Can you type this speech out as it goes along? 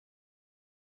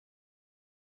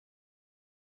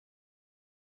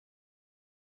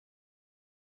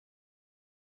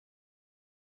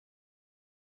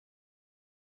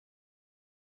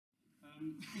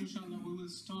Inshallah, we will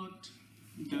start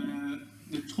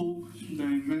the talk,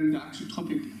 the actual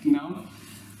topic now.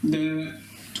 The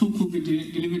talk will be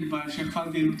delivered by Sheikh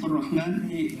Kazi Luthfur Rahman.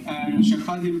 Sheikh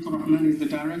Kazi Luthfur Rahman is the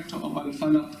director of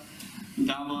Al-FALAQ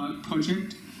Dawah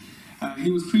project. He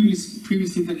was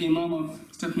previously the Imam of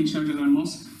Stephanie Shahjalan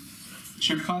Mosque.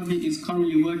 Sheikh Kazi is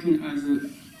currently working as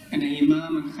an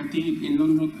Imam and Khateeb in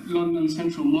London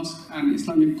Central Mosque and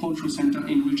Islamic Cultural Centre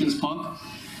in Regent's Park.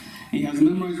 He has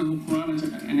memorized the whole Quran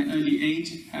at an early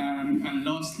age, and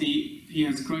lastly, he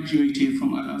has graduated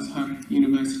from Al-Azhar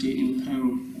University in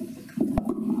Cairo.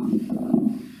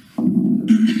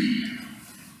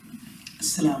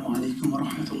 Assalamu alaikum wa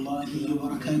rahmatullahi wa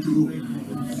barakatuh.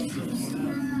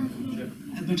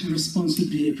 I better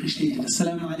responsibly appreciate it.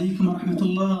 Assalamu alaikum wa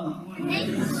rahmatullah.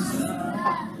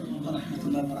 Wa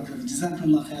rahmatullahi wa barakatuh.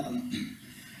 Jazakallah khairan.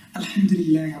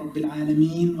 Alhamdulillahi Rabbil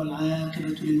Alameen wal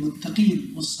aqibatu lil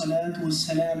muttaqeen was salatu was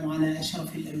salamu ala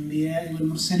ashrafil anbiya wal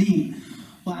mursaleen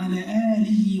wa ala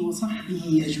alihi wa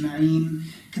sahbihi ajma'een.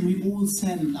 Can we all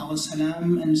send our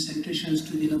salam and salutations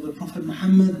to the noble Prophet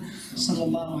Muhammad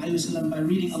sallallahu alayhi wa sallam by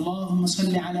reading Allahumma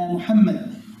salli ala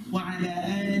Muhammad wa ala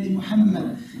ali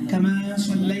Muhammad kama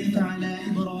sallaita ala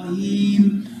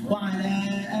Ibrahim wa ala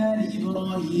ali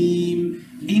Ibrahim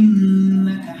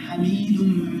innaka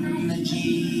hamidun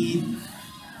majid.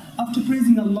 After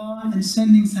praising Allah and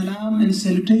sending salam and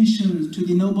salutations to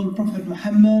the noble Prophet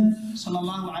Muhammad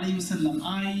sallallahu alayhi wa sallam,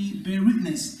 I bear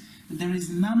witness that there is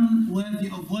none worthy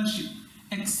of worship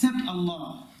except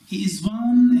Allah. He is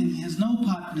one and He has no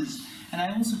partners. And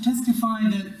I also testify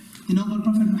that the noble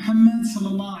Prophet Muhammad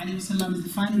sallallahu alayhi wa sallam is the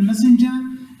final messenger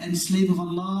and slave of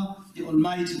Allah the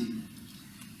Almighty.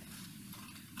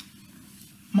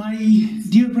 My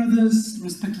dear brothers,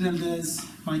 respected elders,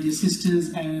 my dear sisters,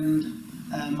 and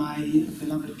my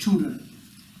beloved children,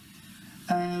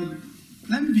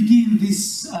 let me begin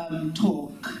this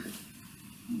talk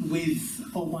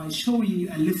by showing you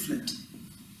a leaflet.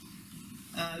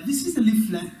 This is a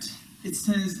leaflet. It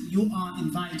says, "You are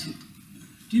invited."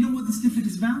 Do you know what this leaflet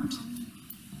is about?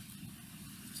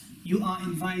 You are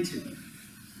invited.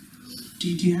 Do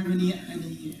you have any?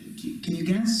 Can you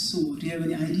guess, or do you have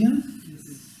any idea?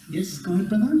 Yes, go ahead,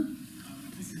 brother.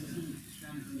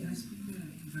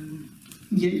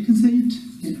 Yeah, you can say it.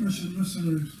 Yeah.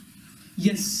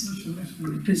 Yes,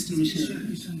 Christian missionary.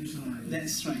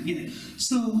 That's right. Yeah.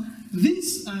 So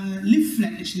this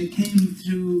leaflet actually came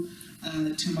through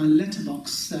to my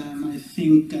letterbox. I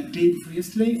think day before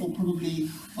yesterday, or probably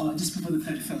just before the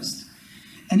 31st.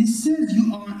 And it says,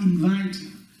 "You are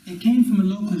invited." It came from a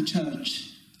local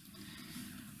church.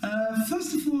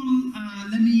 First of all,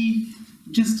 let me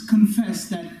just confess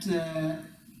that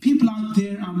people out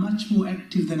there are much more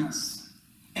active than us.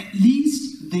 At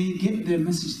least they get their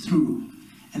message through,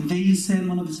 and they send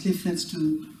one of the leaflets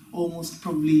to almost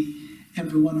probably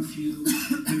every one of you,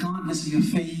 regardless of your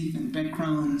faith and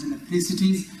backgrounds and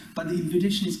ethnicities, but the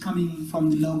invitation is coming from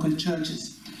the local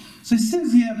churches. So it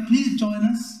says here, "Please join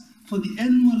us for the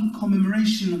annual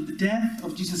commemoration of the death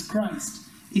of Jesus Christ,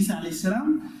 Isa alayhi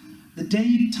salam. The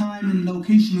date, time and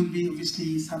location will be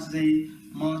obviously Saturday,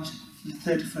 March the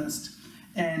 31st,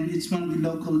 and it's one of the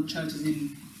local churches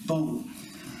in Dawah."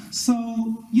 So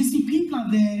you see, people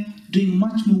are there doing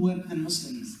much more work than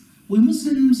Muslims. We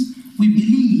Muslims, we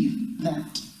believe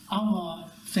that our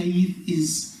faith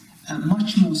is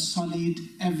much more solid,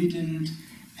 evident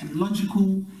and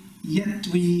logical, yet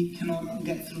we cannot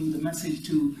get through the message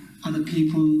to other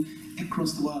people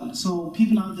across the world. So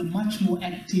people are there much more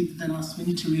active than us. We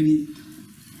need to really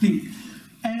think.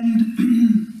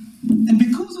 And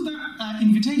because of that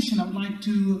invitation, I would like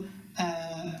to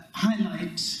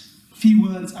highlight a few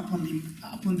words upon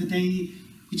the day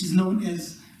which is known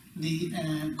as the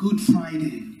Good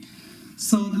Friday.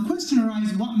 So the question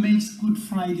arises, what makes Good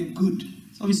Friday good?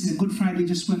 So obviously the Good Friday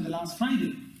just went the last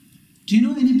Friday. Do you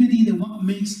know anybody that what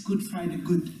makes Good Friday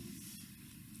good?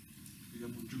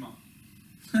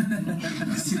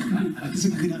 That's a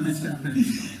good answer.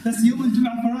 That's Yom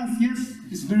al-Jum'ah for us, yes.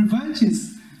 It's very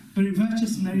virtuous,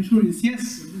 meritorious,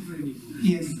 yes.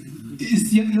 Yes,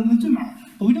 it's Yom al-Jum'ah.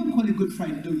 But we don't call it Good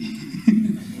Friday, do we?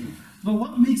 But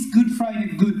what makes Good Friday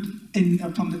good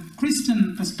from the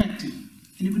Christian perspective?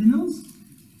 Anybody knows?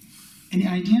 Any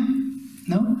idea?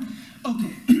 No?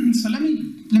 Okay, so let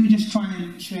me just try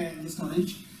and share this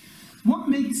knowledge. What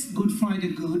makes Good Friday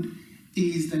good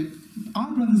is that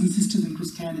our brothers and sisters in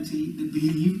Christianity, they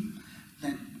believe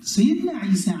that Sayyidina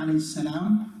Isa alayhi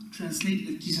salam,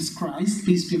 translated as Jesus Christ,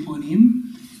 peace be upon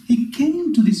him, he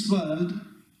came to this world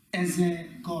as a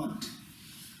God.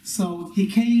 So he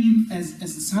came as the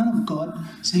Son of God,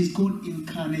 so he's God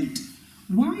incarnate.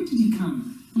 Why did he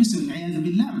come?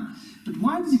 But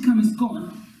why does he come as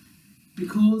God?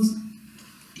 Because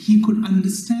he could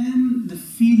understand the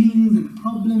feelings and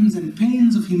problems and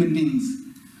pains of human beings.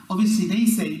 Obviously, they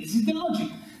say, this is the logic.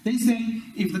 They say,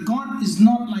 if the God is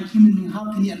not like human beings,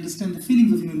 how can he understand the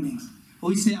feelings of human beings? Or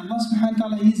we say, Allah subhanahu wa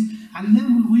ta'ala is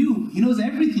Allamul Ghuyub. He knows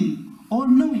everything,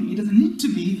 all-knowing. He doesn't need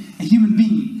to be a human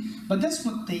being. But that's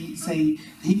what they say.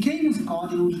 He came as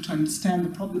God in order to understand the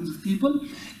problems of people.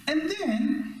 And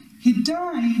then he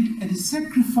died and he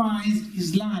sacrificed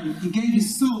his life. He gave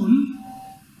his soul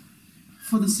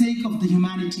for the sake of the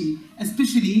humanity,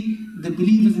 especially the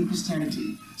believers in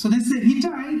Christianity. So they say he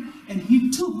died and he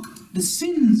took the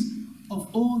sins of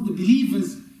all the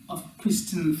believers of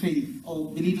Christian faith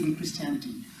or believers in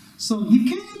Christianity. So he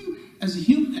came as a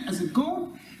human, as a God,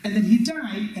 and then he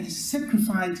died and he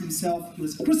sacrificed himself. He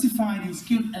was crucified, he was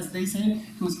killed, as they say,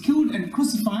 he was killed and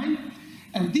crucified.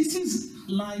 And this is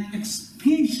like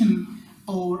expiation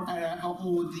or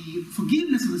the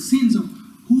forgiveness of the sins of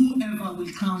whoever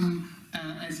will come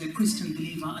as a Christian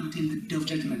believer until the day of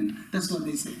judgment. That's what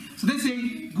they say. So they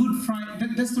say Good Friday,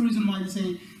 that's the reason why they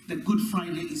say that Good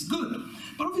Friday is good.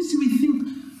 But obviously we think,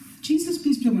 Jesus,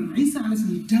 peace be upon him, Isa,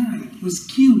 he died, he was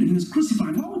killed and he was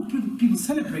crucified. Why would people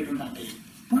celebrate on that day?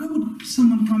 Why would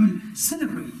someone come and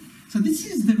celebrate? So this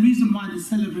is the reason why they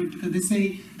celebrate, because they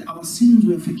say that our sins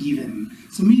were forgiven.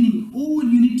 So meaning all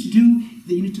you need to do,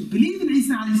 that you need to believe in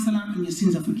Isa alayhi salam and your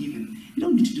sins are forgiven. You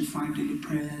don't need to do 5 daily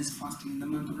prayers, fasting in the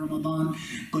month of Ramadan,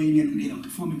 going and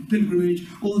performing pilgrimage,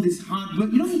 all this hard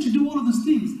work. You don't need to do all of those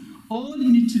things. All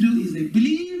you need to do is they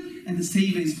believe and the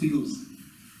Savior is for yours.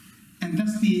 And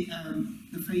that's the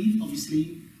faith,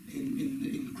 obviously,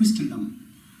 in Christendom.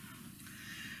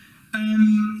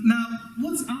 Now,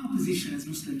 what's our position as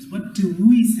Muslims? What do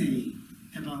we say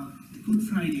about the Good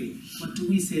Friday? What do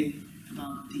we say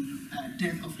about the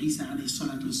death of Isa alayhi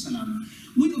salatu wassalam?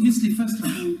 We obviously, first of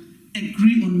all,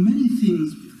 agree on many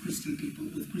things with Christian people,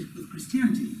 with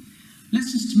Christianity.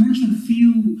 Let's just mention a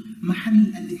few mahal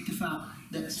al-ittifaq,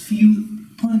 that's few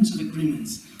points of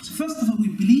agreements. So first of all, we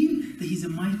believe that he's a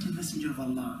mighty messenger of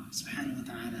Allah subhanahu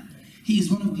wa ta'ala. He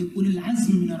is one of the ulul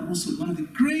azm min ar-rusul, one of the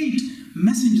great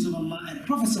messengers of Allah and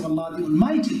prophets of Allah, the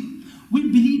Almighty. We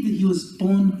believe that he was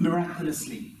born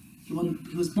miraculously. He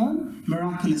was born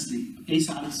miraculously,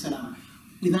 Isa alayhi salam,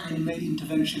 without any male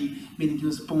intervention, meaning he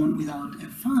was born without a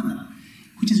father,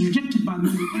 which is rejected by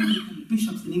many Anglican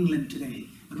bishops in England today.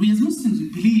 But we as Muslims, we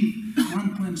believe,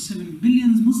 1.7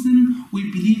 billion Muslims,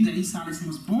 we believe that Isa alayhi salam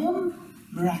was born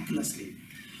miraculously.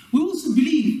 We also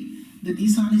believe that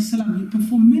Isa alayhi salam, he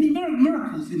performed many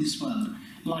miracles in this world,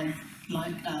 like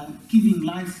giving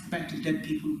life back to dead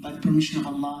people by the permission of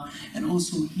Allah, and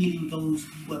also healing those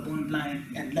who were born blind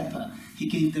and leper. He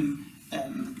gave them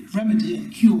remedy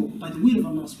and cure by the will of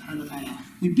Allah subhanahu wa ta'ala.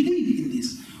 We believe in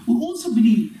this. We also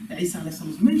believe that Isa alayhi salam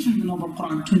was mentioned in the Noble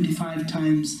Quran 25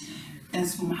 times.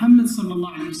 As for Muhammad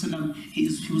sallallahu alayhi wa sallam, he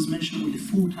was mentioned only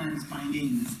 4 times by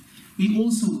name. We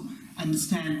also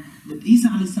understand that Isa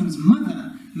alayhi salam's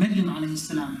mother, Maryam alayhi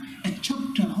salam, a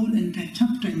whole entire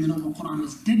chapter in the Noble Quran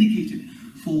was dedicated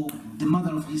for the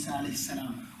mother of Isa alayhi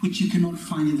salam, which you cannot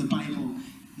find in the Bible.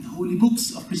 In the holy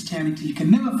books of Christianity, you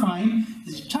can never find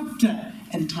this chapter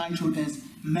entitled as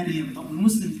Maryam. But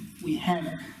Muslims, we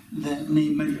have the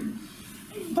name Maryam.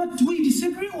 But we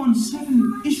disagree on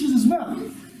certain issues as well.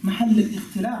 Mahal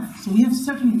al-ikhtilaf. So we have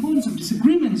certain points of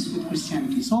disagreements with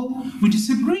Christianity. So we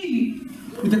disagree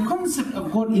with the concept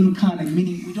of God incarnate,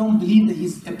 meaning we don't believe that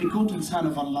he's a begotten son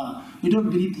of Allah. We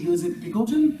don't believe that he was a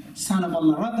begotten son of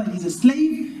Allah. Rather, he's a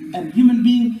slave and human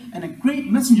being and a great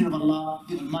messenger of Allah,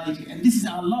 the Almighty. And this is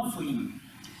our love for him.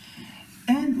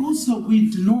 And also, we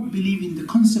do not believe in the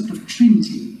concept of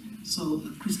Trinity. So the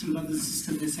Christian brothers and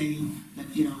sisters, they're saying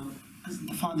that,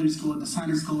 the Father is God, the Son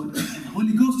is God, and the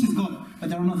Holy Ghost is God. But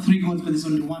there are not 3 gods, but there's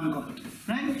only 1 God.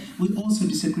 Right? We also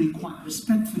disagree quite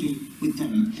respectfully with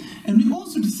them. And we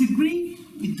also disagree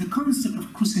with the concept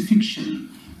of crucifixion.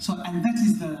 So, and that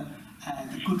is the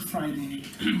Good Friday,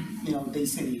 they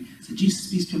say. So Jesus,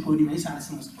 peace be upon him, Isa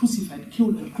was crucified,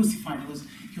 killed and crucified.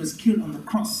 He was killed on the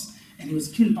cross, and he was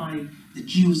killed by the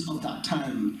Jews of that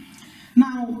time.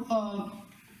 Now,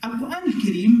 Al-Quran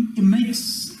al-Kareem, it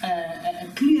makes a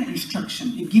clear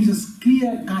instruction. It gives us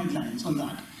clear guidelines on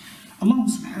that. Allah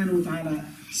subhanahu wa ta'ala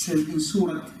says in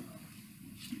Surah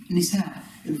Nisa,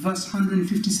 in verse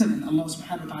 157, Allah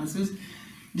subhanahu wa ta'ala says,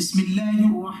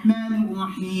 Bismillahir Rahmanir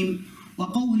Rahim,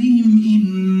 وقولهم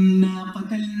إنا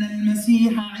قتلنا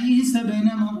المسيح عيسى بن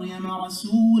مريم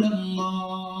رسول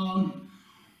الله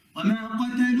وما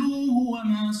قتلوه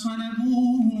وما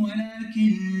صلبوه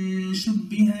ولكن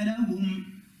شبه لهم.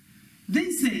 They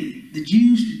say, the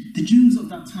Jews the Jews of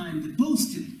that time, they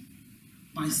boasted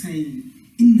by saying,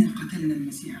 "Inna qatalna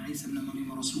al-Masih Isa ibn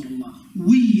Maryam Rasulullah."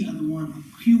 We are the one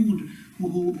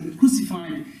who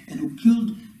crucified and who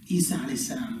killed Isa alayhi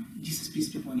salam, Jesus peace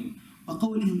be upon him.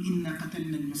 وَقَوْلِهِمْ إِنَّا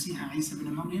قَتَلْنَا الْمَسِيحَ عِيسَى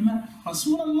بْنَ مَرْيَمَ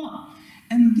رَسُولَ اللَّهِ.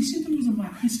 And this is the reason why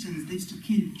Christians, they used to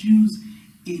kill Jews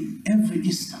in every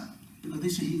Easter, because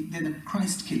they're the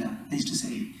Christ killer, they used to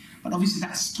say. But obviously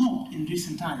that stopped in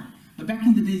recent time. But back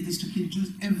in the days, they used to kill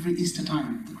Jews every Easter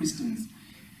time, the Christians.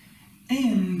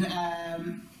 And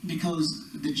because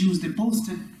the Jews, they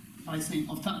boasted by saying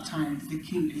of that time, they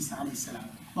killed Isa alayhi salam.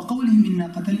 وَقَوْلِهِمْ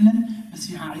إِنَّا قَتَلْنَا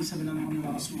الْمَسِيحَ عِيسَى بْنَ مَرْيَمَ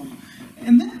رَسُولَ اللَّهِ.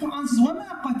 And then the Quran says,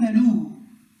 وَمَا قَتَلُوهُ.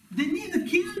 They neither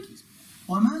killed,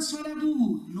 وَمَا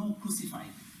صَلَبُوهُ, nor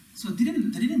crucified. So they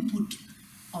didn't put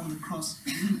on the cross,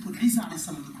 they didn't put Isa alayhi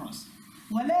salam on the cross.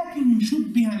 وَلَكِنْ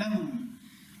شُبِّهَ لَهُمْ.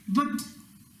 But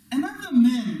another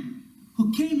man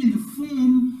who came in the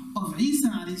form of Isa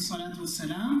alayhi salatu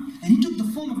wasalam, and he took the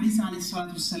form of Isa alayhi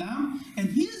salatu wasalam, and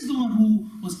he is the one who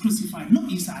was crucified, not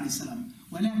Isa alayhi salam.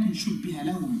 ولكن شبه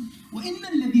لهم وإن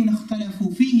الذين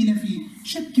اختلفوا فيه لفي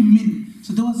شك منه.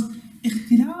 So there was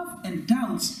اختلاف and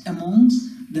doubts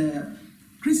amongst the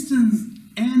Christians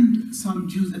and some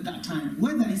Jews at that time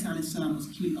whether Isa alayhi salam was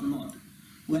killed or not.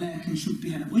 ولكن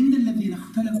شبه لهم وإن الذين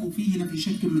اختلفوا فيه لفي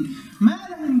شك منه ما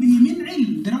لهم به من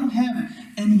علم. They don't have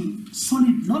any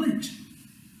solid knowledge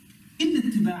إلا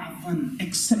اتباع الظن,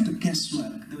 except the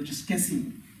guesswork. They were just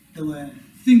guessing. They were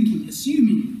thinking,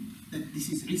 assuming that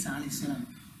this is Isa alayhi salam.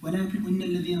 ولكن إن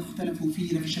الذين اختلفوا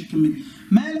فيه لفي شك منه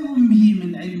ما لهم به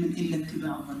من علم إلا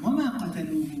اتباع الظن وما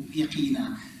قتلوه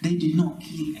يقينا. They did not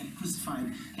kill and crucify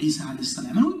Isa alayhi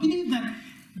salam. And we believe that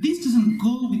this doesn't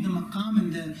go with the maqam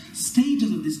and the status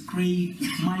of this great,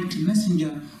 mighty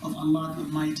messenger of Allah the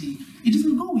Almighty. It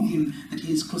doesn't go with him that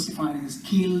he is crucified and is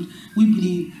killed. We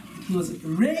believe he was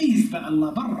raised by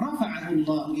Allah. بَرْ رَفَعَهُ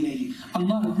اللَّهُ إِلَيْهِ.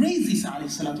 Allah raised Isa alayhi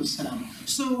salatu wasalam.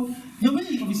 So the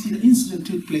way obviously the incident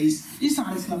took place, Isa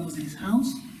alayhi salam was in his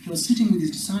house. He was sitting with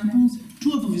his disciples,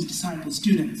 two of his disciples,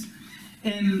 students.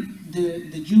 And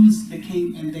the Jews, they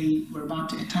came and they were about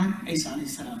to attack Isa alayhi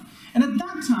salam. And at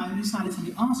that time, Isa alayhi salam,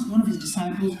 he asked one of his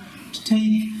disciples to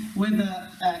take whether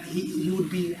he would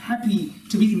be happy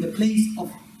to be in the place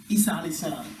of Isa alayhi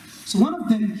salam. So one of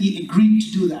them, he agreed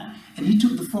to do that. And he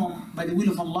took the form, by the will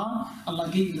of Allah, Allah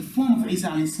gave him the form of Isa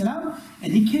alayhi salam,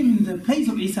 and he came in the place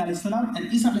of Isa alayhi salam,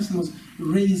 and Isa alayhi salam was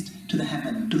raised to the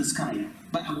heaven, to the sky,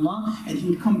 by Allah, and he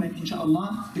would come back,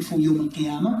 inshaAllah, before Yawm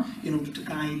al-Qiyamah, in order to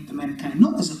guide the mankind,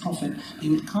 not as a prophet. He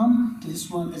would come to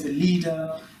this world as a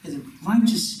leader, as a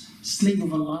righteous slave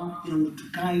of Allah, in order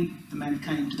to guide the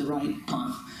mankind to the right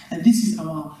path. And this is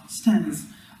our stance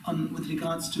with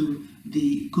regards to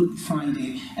the Good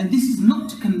Friday. And this is not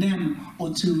to condemn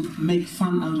or to make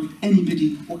fun out of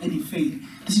anybody or any faith.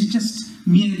 This is just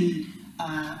merely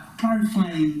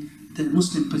clarifying the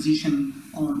Muslim position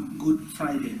on Good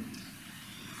Friday.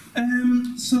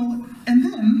 And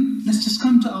then let's just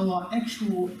come to our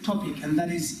actual topic, and that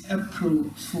is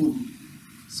April Fool.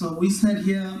 So we said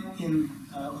here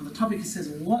on the topic, it says,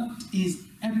 what is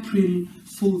April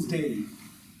Fool's Day?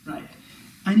 Right.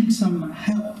 I need some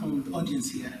help from the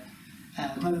audience here.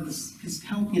 Brother, please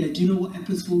help me. Like, do you know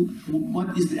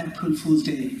what is the April Fool's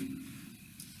Day?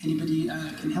 Anybody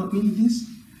can help me with this?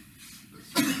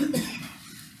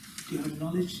 Do you have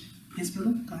knowledge? Yes,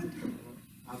 brother? Go ahead.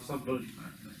 I have some knowledge,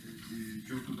 like to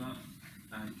joke about,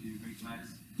 to make lies.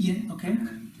 Yeah, okay.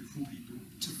 And to fool people.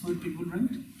 To fool people,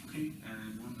 right? Okay.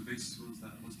 And one of the basis was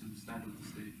that Muslims died on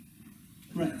this day.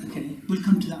 Right, okay. We'll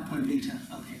come to that point later.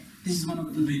 Okay. This is one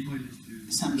of the main point is to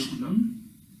assumption.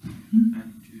 joke about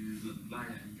and to lie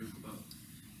and joke about.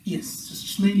 Yes,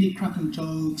 just mainly cracking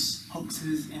jokes,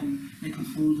 hoaxes, and making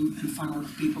fool and fun out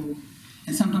of people.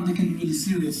 And sometimes they can be really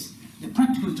serious. They're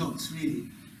practical jokes, really.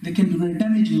 They can be very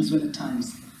damaging as well at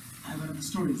times. I've heard the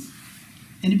stories.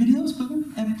 Anybody else, brother?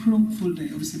 April Fool Day,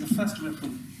 obviously the 1st of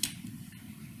April.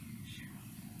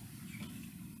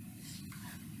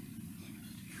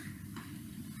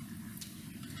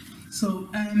 So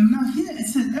now here it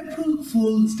says April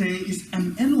Fool's Day is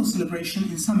an annual celebration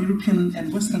in some European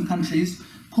and Western countries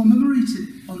commemorated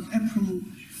on April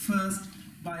 1st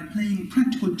by playing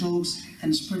practical jokes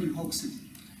and spreading hoaxes.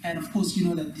 And of course, you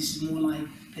know that this is more like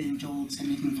playing jokes and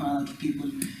making fun out of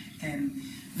people. And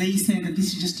they say that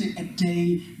this is just a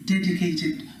day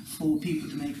dedicated for people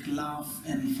to make laugh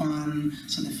and fun,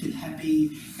 so they feel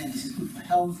happy, and this is good for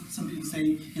health. Some people say,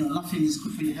 you know, laughing is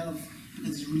good for your health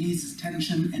because it releases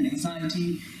tension and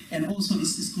anxiety, and also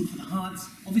it's good for the heart.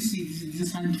 Obviously, this is a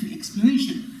scientific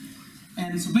explanation.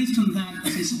 And so based on that,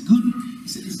 it's good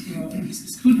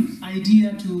it's a good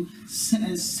idea to set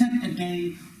a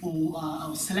day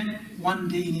or select one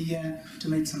day in a year to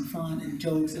make some fun and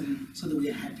jokes, and so that we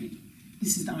are happy.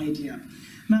 This is the idea.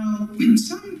 Now,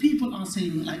 some people are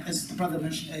saying, like as the brother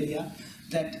mentioned earlier,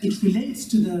 that it relates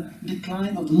to the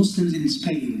decline of the Muslims in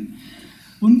Spain.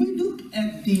 When we look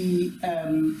at the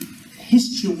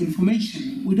history of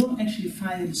information, we don't actually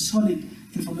find solid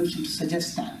information to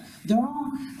suggest that. There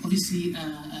are obviously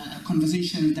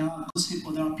conversations, there are gossip,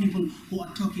 or there are people who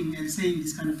are talking and saying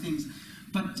these kind of things.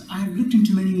 But I have looked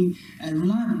into many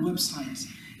reliable websites.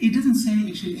 It doesn't say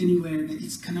actually anywhere that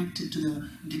it's connected to the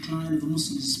decline of the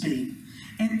Muslims in Spain.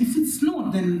 And if it's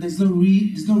not, then there's no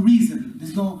reason,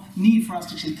 there's no need for us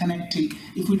to actually connect it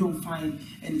if we don't find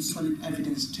any solid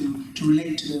evidence to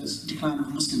relate to the decline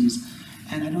of Muslims.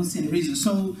 And I don't see any reason.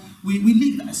 So we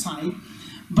leave that aside.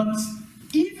 But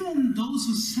even those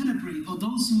who celebrate or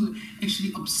those who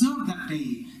actually observe that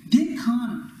day, they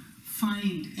can't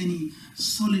find any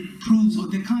solid proofs, or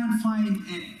they can't find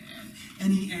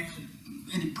any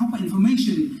proper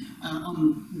information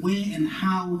on where and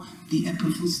how the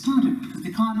April Fool started, because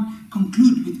they can't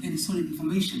conclude with any solid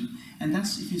information. And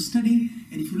that's, if you study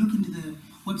and if you look into the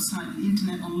website and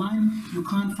internet online, you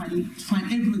can't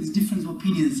find everyone's different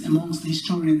opinions amongst the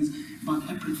historians about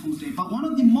April Fool's Day. But one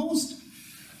of the most,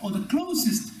 or the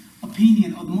closest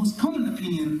opinion, or the most common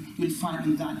opinion you'll find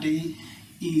on that day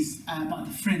is about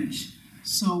the French.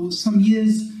 So some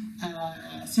years,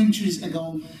 centuries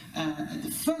ago, the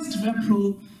 1st of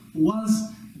April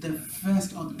was the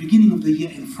first or the beginning of the year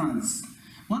in France.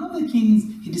 One of the kings,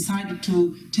 he decided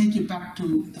to take it back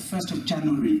to the 1st of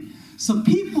January. So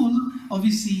people,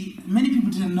 obviously, many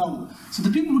people didn't know. So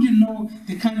the people who didn't know,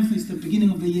 they kind of, it's the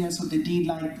beginning of the year, so they did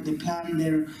they planned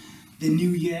their new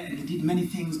year, and they did many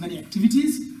things, many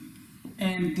activities,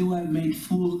 and they were made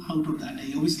full out of that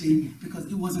day, obviously, because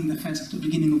it wasn't the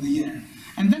beginning of the year.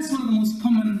 And that's one of the most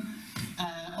common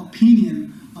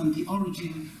opinion on the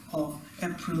origin of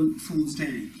April Fool's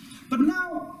Day. But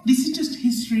now, this is just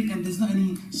history, and there's not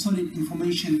any solid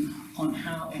information on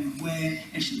how and where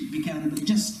actually it began, but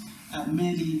just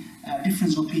merely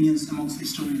different opinions amongst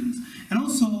historians. And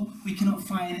also, we cannot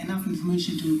find enough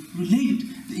information to relate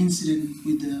the incident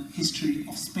with the history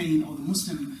of Spain, or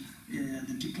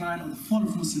the decline or the fall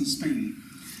of Muslim Spain.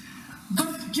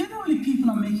 But generally, people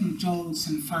are making jokes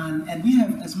and fun, and we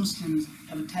have, as Muslims,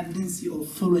 have a tendency of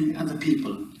following other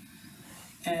people.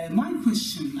 My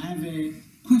question, I have a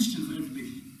question for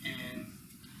everybody.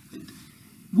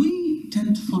 We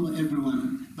tend to follow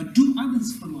everyone, but do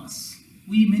others follow us?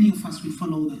 Many of us, we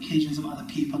follow the occasions of other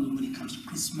people when it comes to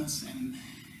Christmas and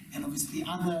obviously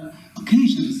other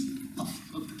occasions of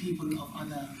the people of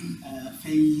other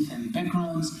faith and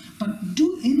backgrounds. But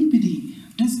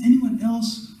does anyone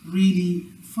else really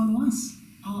follow us,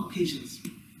 our occasions?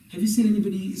 Have you seen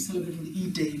anybody celebrating the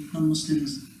Eid Day,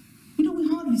 non-Muslims? We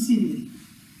hardly see anybody.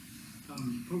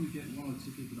 You probably get one or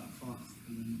two people that fast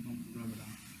and then not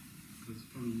Ramadan, because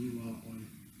probably you are, or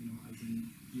as in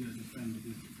you as a friend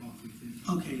who fast with things.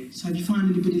 Okay, so have you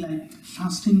found anybody like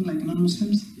fasting, like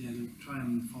non-Muslims? Yeah, they'll try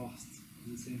and fast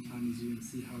at the same time as you and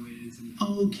see how it is.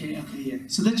 Okay, yeah.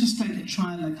 So that's just like a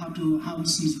trial, like how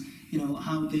Muslims,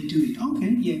 how they do it.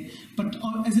 Okay, yeah. But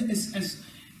as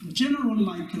general,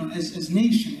 like as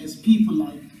nation, as people,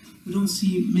 like we don't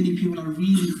see many people are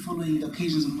really following the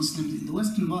occasions of Muslims in the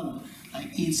Western world, like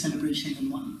Eid celebration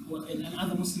and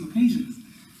other Muslim occasions.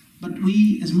 But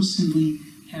we, as Muslims, we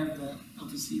have the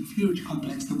obviously inferiority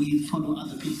complex that we follow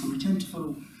other people. We tend to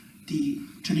follow the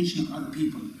tradition of other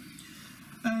people.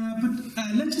 But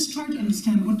let's just try to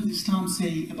understand, what does Islam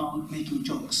say about making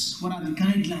jokes? What are the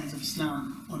guidelines of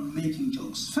Islam on making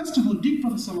jokes? First of all, did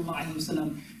Prophet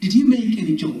ﷺ, did he make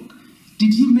any joke?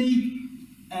 Did he make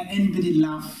anybody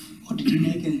laugh, or did he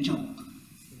make any joke?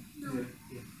 Yeah.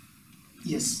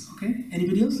 Yes, okay.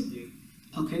 Anybody else? Yeah.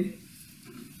 Okay.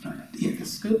 Right. Yeah,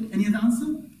 that's good. Any other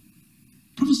answer?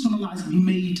 Prophet ﷺ, he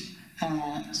made,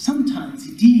 sometimes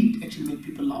he did actually make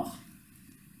people laugh.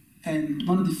 And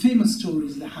one of the famous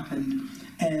stories that happened,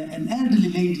 an elderly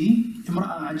lady,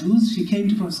 Imra'a Ajuz, she came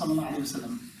to Prophet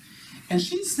ﷺ, and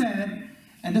she said,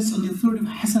 and that's on the authority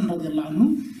of Hassan radiallahu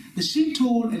anhu, that she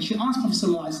told, and she asked Prophet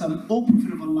ﷺ, "O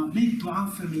Prophet of Allah, make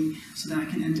dua for me so that I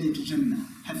can enter into Jannah,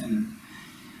 heaven."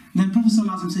 Then Prophet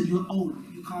ﷺ said, "You're old,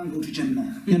 you can't go to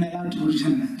Jannah. You're not allowed to go to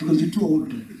Jannah because you're too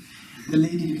old." The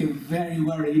lady became very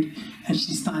worried, and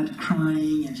she started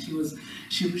crying, and she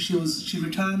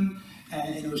returned.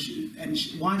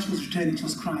 While she was returning, she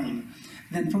was crying.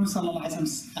 Then Prophet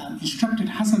ﷺ instructed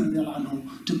Hassan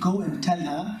to go and tell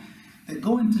her,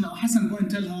 Hassan, go and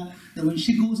tell her that when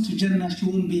she goes to Jannah, she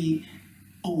won't be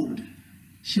old.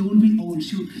 She won't be old,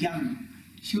 she would be young.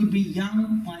 She would be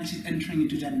young while she's entering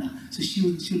into Jannah. So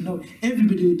she'll know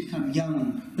everybody will become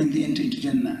young when they enter into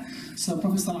Jannah. So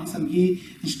Prophet ﷺ, he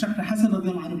instructed Hassan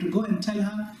to go and tell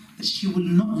her that she will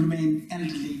not remain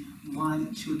elderly while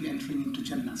she will be entering into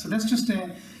Jannah. So that's just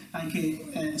a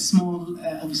small,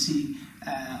 obviously,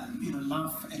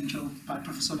 laugh and joke by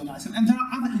Prophet ﷺ. And there are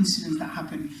other incidents that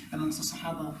happen amongst the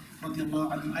Sahaba,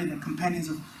 either companions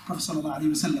of Prophet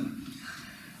ﷺ.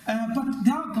 But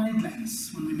there are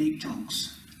guidelines when we make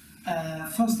jokes.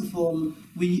 First of all,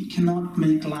 we cannot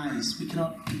make lies. We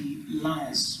cannot be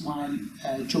liars while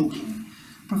joking.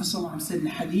 Prophet ﷺ said in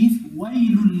the hadith,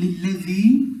 وَيْلٌ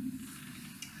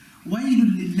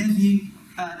لِلَّذِي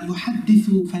يُحَدِّثُ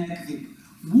فَيَكْذِبُ.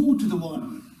 Woe to the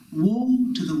one,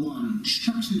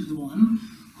 destruction to the one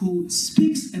who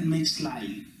speaks and makes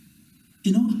lie,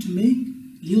 in order to make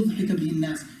لِيُضْحِكَ بِهِ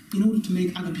النَّاسِ, in order to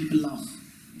make other people laugh.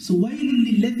 So وَيْلٌ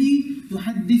لِلَّذِي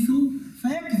يُحَدِّثُ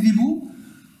فَيَكْذِبُ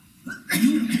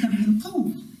يُضْحِكَ بِهِ الْقَوْمِ.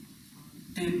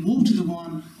 And woe to the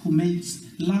one who makes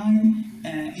lie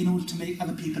in order to make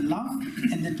other people laugh.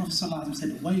 And then Prophet ﷺ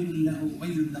said, وَيْلٌ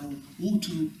لَهُ, woe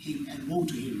to him and woe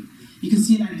to him. You can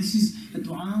see like this is a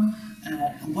dua.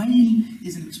 Wail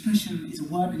is an expression, is a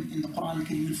word in the Quran.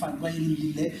 You will find فَوَيْلٌ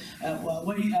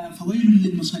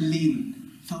لِلْمُصَلِّينَ.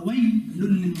 فَوَيْلٌ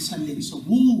لِلْمُصَلِّينَ. So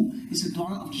woe is a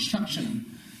dua of destruction.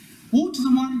 Woe to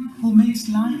the one who makes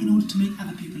lie in order to make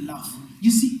other people laugh. You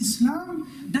see, Islam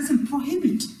doesn't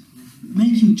prohibit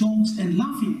making jokes and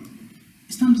laughing.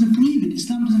 Islam doesn't prohibit.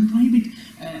 Islam doesn't prohibit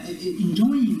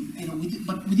enjoying,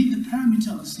 but within the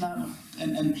parameter of Islam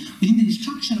and within the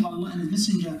instruction of Allah and His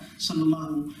Messenger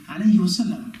sallallahu alaihi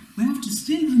wasallam, we have to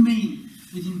still remain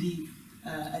within the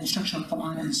instruction of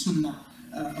Quran and Sunnah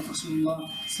of Rasulullah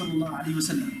sallallahu alaihi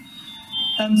wasallam.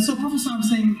 So Prophet sallallahu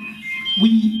saying,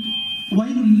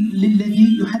 وَيْلٌ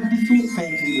لِلَّذِي يُحَدِّثُ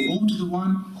فَيَكْذِبُ. Woe to the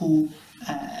one who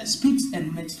speaks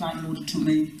and makes lie in order to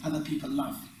make other people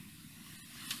laugh.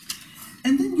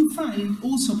 And then you find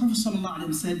also Prophet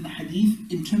ﷺ said in the hadith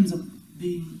in terms of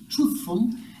being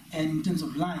truthful and in terms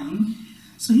of lying.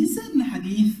 So he said in the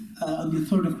hadith on the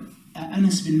authority of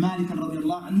Anas bin Malik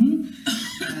radiallahu anhu,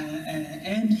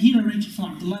 and he narrated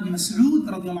from Abdullah bin Mas'ud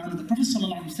radiallahu anhu, the Prophet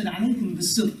ﷺ said, alaykum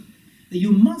bis-sidq, that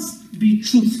you must be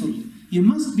truthful, you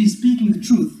must be speaking the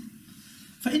truth.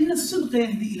 فَإِنَّ الصِّدْقَ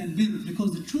يَهْدِي إِلَى الْبِرِّ,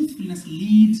 because the truthfulness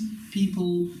leads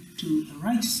people to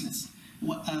righteousness.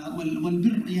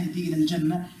 وَالْبِرِّ يَهْدِي إِلَى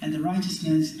الْجَنَّةِ, and the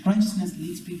righteousness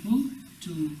leads people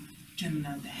to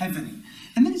Jannah, the heaven.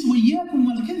 And then it's وَإِيَّاكُمْ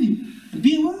وَالْكَذِبِ,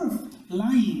 be aware of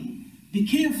lying, be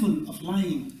careful of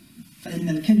lying. فَإِنَّ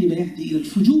الْكَذِبَ يَهْدِي إِلَى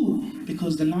الْفُجُورِ,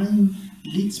 because the lying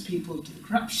leads people to the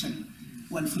corruption.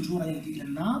 وَالْفُجُورَ يَهْدِي إِلَى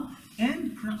النَّارِ,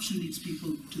 and corruption leads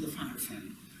people to the fire.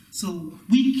 So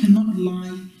we cannot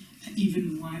lie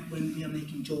even when we are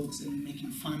making jokes and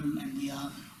making fun, and we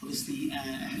are obviously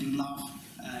having laugh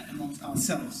amongst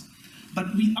ourselves.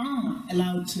 But we are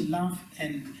allowed to laugh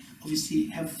and obviously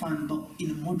have fun, but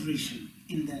in a moderation,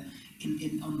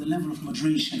 on the level of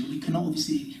moderation. We cannot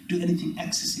obviously do anything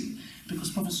excessive,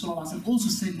 because Prophet ﷺ also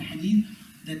said in the hadith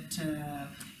that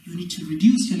you need to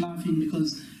reduce your laughing,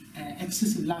 because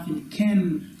excessive laughing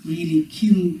can really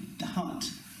kill the heart.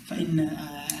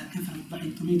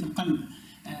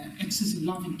 Excessive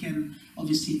laughing can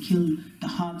obviously kill the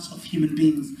hearts of human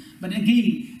beings. But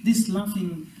again, this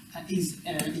laughing is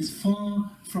far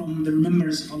from the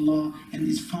remembrance of Allah, and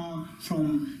is far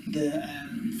from the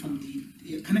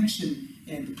connection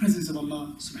and the presence of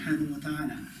Allah subhanahu wa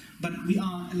ta'ala. But we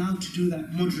are allowed to do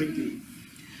that moderately.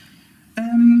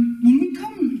 When we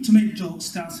come to make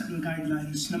jokes, there are certain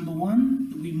guidelines. Number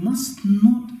one, we must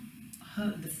not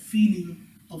hurt the feeling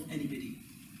of anybody.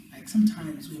 Like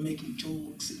sometimes we're making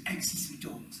jokes, excessive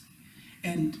jokes,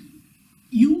 and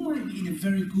you might be in a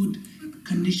very good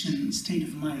condition, state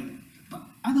of mind, but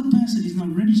other person is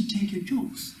not ready to take your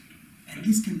jokes, and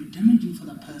this can be damaging for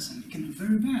that person. It can be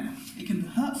very bad, it can be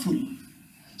hurtful.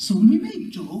 So when we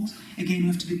make jokes, again, we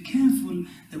have to be careful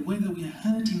that whether we are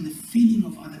hurting the feeling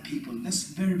of other people. That's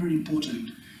very, very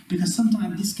important, because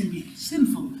sometimes this can be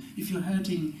sinful if you're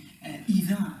hurting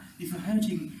if you're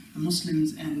hurting the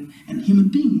Muslims and human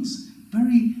beings.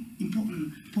 Very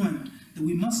important point, that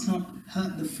we must not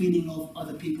hurt the feeling of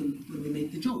other people when we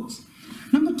make the jokes.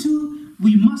 Number two,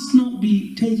 we must not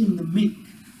be taking the mick.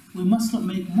 We must not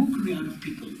make mockery out of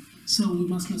people. So we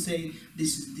must not say,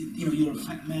 this is, you're a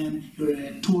fat man, you're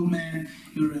a tall man,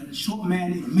 you're a short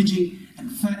man, you're a midget,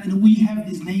 and fat. We have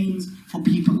these names for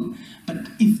people. But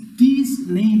if these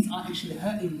names are actually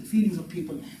hurting the feelings of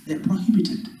people, they're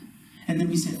prohibited. and then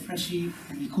we say Freshie,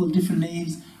 and we call different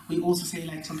names. We also say,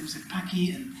 like, some people say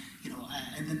Paki, and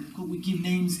and then we give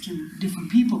names to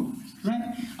different people,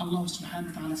 right? Allah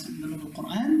subhanahu wa ta'ala said in the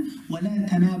Quran, وَلَا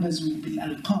تَنَابَزُوا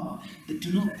بِالْأَلْقَابِ, that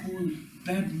do not call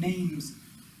bad names,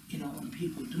 on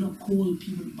people. Do not call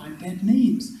people by bad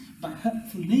names, by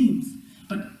hurtful names.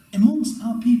 But amongst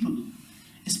our people,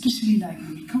 especially like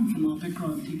when we come from our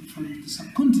background, people from the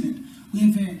subcontinent, we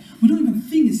don't even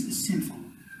think it's sinful.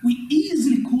 We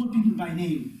easily call people by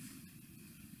name.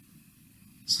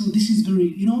 So this is very,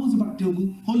 it's about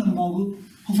Dogu, Holambogu,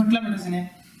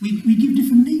 we give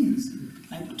different names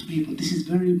to people. This is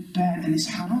very bad and it's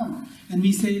haram. And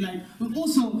we say we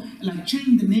also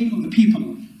change the name of the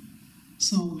people.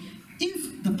 So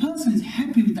if the person is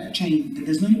happy with that change, then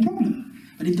there's no problem.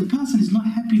 But if the person is not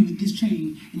happy with this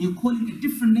change and you're calling a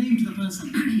different name to the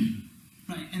person,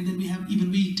 right? And then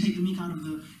we take the mic out of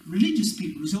the religious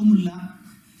people, Zomullah.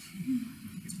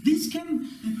 This can,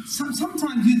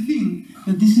 sometimes you think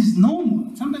that this is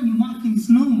normal. Sometimes you might think it's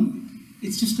normal.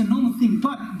 It's just a normal thing.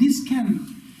 But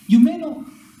you may not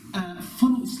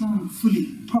follow Islam fully,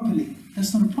 properly.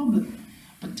 That's not a problem.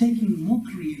 But taking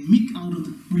mockery and mick out of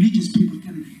the religious people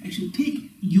can actually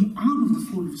take you out of the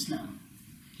fold of Islam.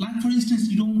 Like, for instance,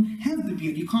 you don't have the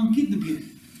beard, you can't keep the beard.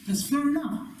 That's fair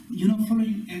enough. You're not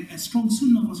following a strong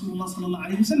sunnah of Rasulullah sallallahu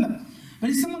alayhi wa sallam. But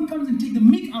if someone comes and takes the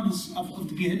mick out of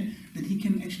the beard, then he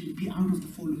can actually be out of the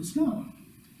fold of Islam.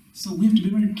 So we have to be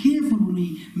very careful when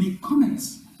we make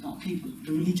comments about people,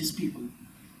 the religious people.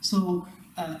 So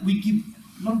we give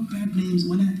a lot of bad names,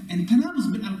 and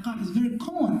tanabuz bil alqab is very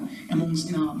common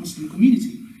in our Muslim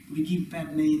community. We give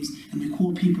bad names and we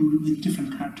call people with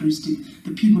different characteristics.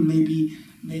 The people may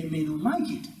not like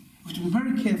it. We have to be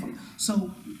very careful.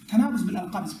 So tanabuz bil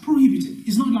alqab is prohibited.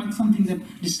 It's not like something that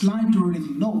is liked or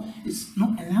anything. No, it's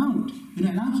not allowed.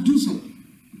 We're not allowed to do so.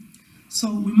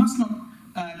 So we must not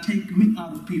take mick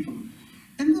out of people.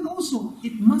 And then also,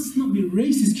 it must not be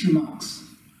racist remarks.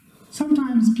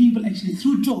 Sometimes people actually,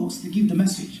 through jokes, they give the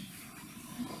message.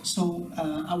 So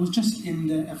I was just in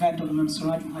the event of Imam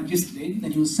Suraj yesterday,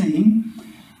 and he was saying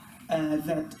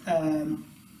that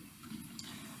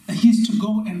he used to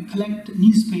go and collect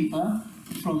newspaper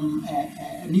from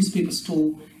a newspaper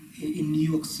store in New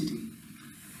York City.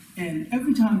 And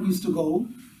every time he used to go,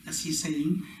 as he's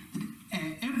saying,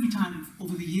 every time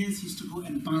over the years he used to go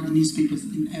and buy the newspapers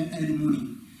in early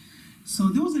morning. So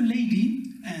there was a lady,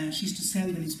 she used to sell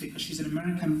the newspaper. She's an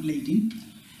American lady.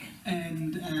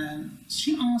 And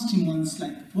she asked him once,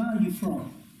 where are you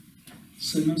from?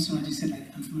 So Imam Suraj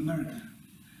said, I'm from America.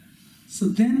 So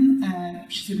then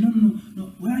she said,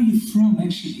 no, where are you from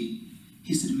actually?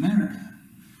 He said, America.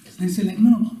 So they said,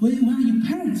 no, where are your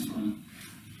parents from?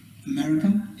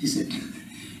 America, he said.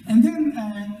 And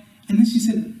then she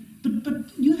said, but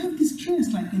you have this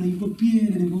dress, you've got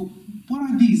beard, and you go, what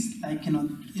are these?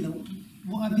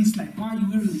 What are these like? Why are you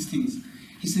wearing these things?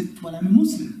 He said, well, I'm a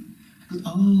Muslim. I goes,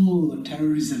 oh,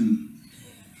 terrorism.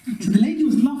 So the lady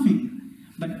was laughing,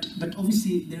 but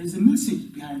obviously there is a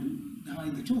message behind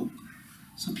the joke.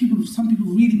 So some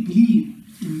people really believe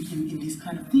in these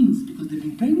kind of things because they've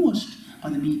been brainwashed by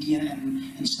the media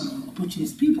and some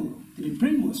opportunist people. They've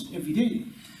been brainwashed every day.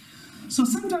 So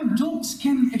sometimes jokes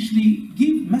can actually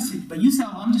give message, but you say,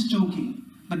 oh, I'm just joking.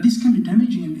 But this can be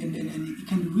damaging and it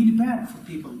can be really bad for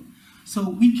people. So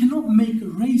we cannot make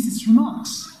racist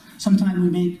remarks. Sometimes we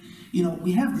make,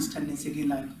 we have this tendency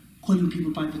again, calling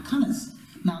people by the colors.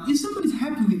 Now, if somebody's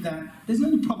happy with that, there's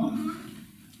no problem.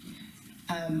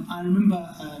 I remember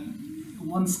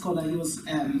one scholar, he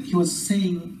was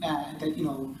saying that,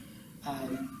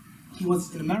 he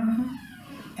was in America,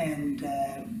 and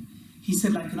he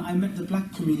said, I met the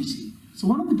black community. So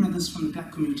one of the brothers from the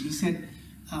black community, he said,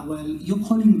 well, you're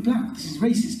calling me black, this is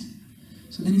racist.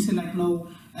 So then he said, no,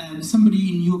 somebody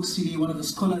in New York City, one of the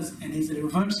scholars, and he's a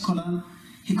reverse scholar,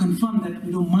 he confirmed that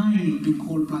we don't mind being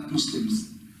called black Muslims.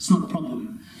 It's not a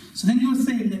problem. So then he was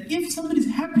saying that if somebody's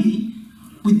happy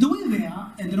with the way they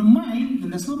are, and they don't mind, then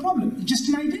that's no problem. It's just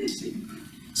an identity.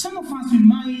 Some of us, we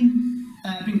mind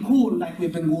being called we're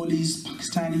Bengalis,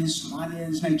 Pakistanis,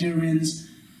 Somalians, Nigerians.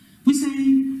 We say,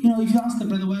 if you ask the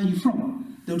brother, where are you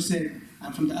from? They would say,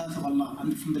 I'm from the earth of Allah,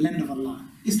 I'm from the land of Allah.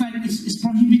 It's it's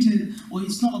prohibited, or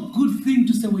it's not a good thing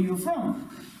to say where you're from.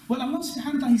 Well, Allah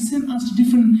subhanahu wa ta'ala, He sent us to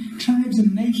different tribes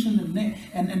and nations and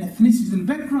ethnicities and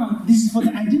background. This is for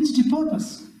the identity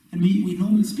purpose. And we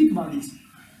normally speak about this.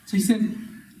 So He said,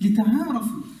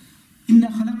 لِتَعَارَفُوا إِنَّا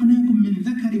خَلَقْنَاكُم مِّن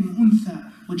ذَكَرٍ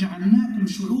وَأُنثَى وَجَعَلْنَاكُمْ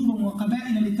شُعُوبًا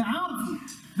وَقَبَائِلَ لِتَعَارَفُوا.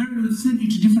 Very well sent you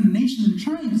to different nations and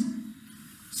tribes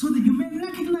so that you may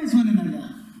recognize one another.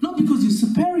 Not because you're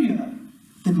superior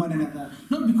than one another.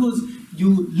 Not because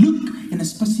you look in a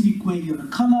specific way, you're a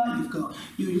color,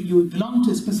 you belong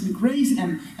to a specific race,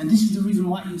 and this is the reason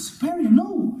why you're superior.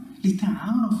 No.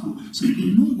 لِتَعَارَفُوا, so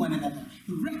you know one another,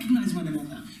 you recognize one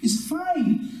another. It's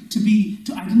fine to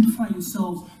identify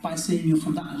yourself by saying you're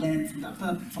from that land,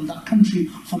 from that country,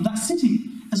 from that city,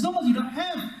 as long as you don't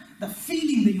have the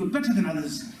feeling that you're better than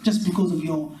others just because of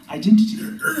your identity.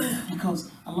 Because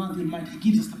Allah the Almighty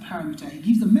gives us the parameter, He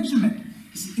gives the measurement.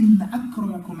 He says, إِنَّ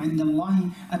أَكْرَمَكُمْ عِنْدَ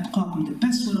اللَّهِ أَتْقَاكُمْ, the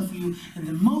best one of you and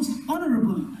the most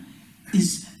honorable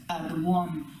is the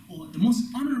one, or the most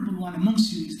honorable one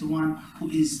amongst you is the one who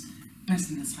is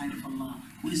best in the sight of Allah,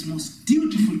 who is most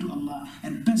dutiful to Allah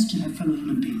and best to her fellow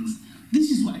human beings. This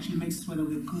is what actually makes us whether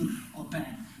we're good or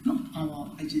bad, not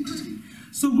our identity.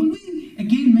 So when we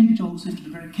again make jokes, we have to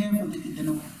be very careful that they're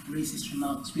not racist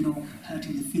remarks, we're not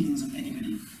hurting the feelings of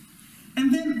anybody.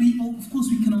 And then of course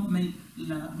we cannot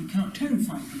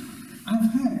terrify people.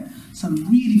 I've heard some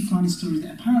really funny stories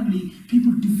that apparently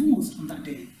people divorced on that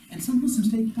day. And some Muslims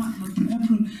take part in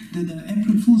the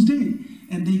April Fool's Day,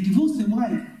 and they divorced their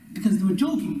wife because they were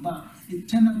joking, but it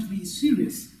turned out to be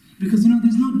serious. Because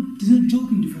there's no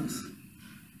joke in divorce.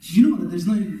 You know that there's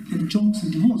no jokes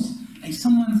in divorce. Like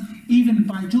someone, even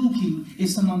by joking, if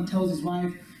someone tells his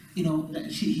wife, that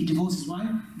he divorced his wife,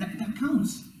 that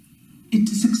counts. It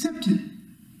is accepted.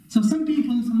 So some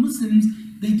people, some Muslims,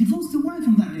 they divorced their wife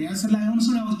on that day. I said, I'm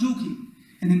sorry, I was joking.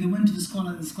 And then they went to the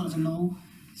scholar, and the scholar said, no,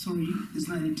 sorry, there's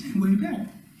not any way back.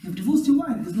 You've divorced your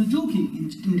wife, there's no joking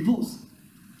in divorce.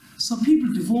 So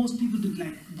people divorce, people do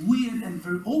like weird and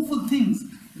very awful things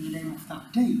in the name of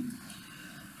that day.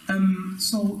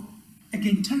 So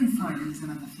again, terrifying is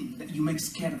another thing that you make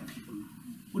scared of people.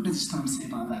 What does Islam say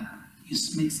about that? You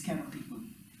make scared of people.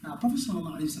 Now, Prophet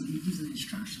ﷺ, he gives an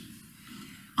instruction.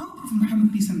 Our Prophet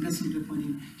Muhammad, peace and blessings be upon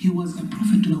him, he was a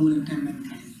prophet to the whole entire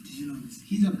mankind. Did you know this?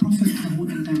 He's a prophet to the whole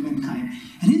entire mankind.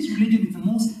 And his religion is the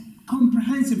most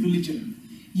comprehensive religion.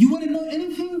 You want to know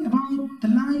anything about the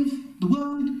life, the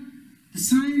world, the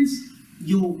science,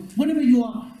 whatever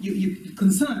you're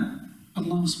concerned,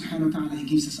 Allah subhanahu wa ta'ala, He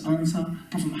gives us answer.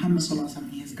 Prophet Muhammad sallallahu alaihi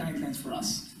wasallam, he has guidelines for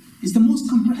us. It's the most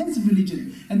comprehensive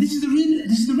religion. And this is the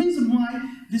reason why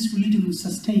this religion will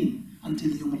sustain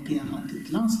until the Yawm al-Qiyamah, until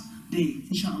the last day,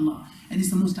 inshallah. And it's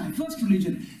the most diverse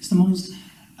religion. It's the most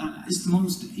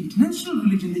international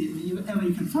religion that ever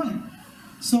you can find.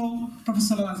 So Prophet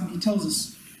sallallahu alaihi wasallam, he tells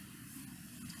us,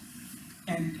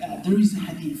 and there is a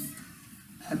hadith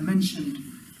mentioned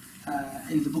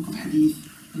in the book of hadith,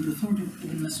 in the authority of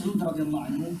Ibn Mas'ud radiallahu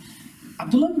anhu.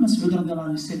 Abdullah ibn Mas'ud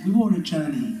radiallahu anhu said, we were on a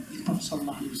journey with Prophet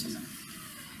sallallahu alaihi wasallam.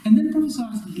 And then Prophet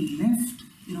sallallahu alaihi wasallam, he left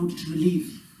in order to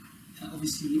relieve,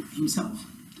 obviously, himself.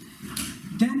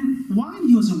 Then, while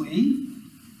he was away,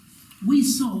 we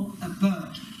saw a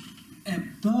bird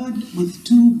with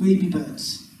two baby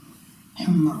birds,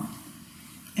 humma.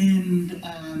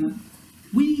 And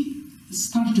we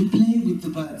started to play with the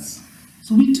birds.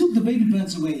 So we took the baby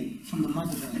birds away from the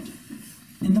mother bird.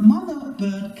 And the mother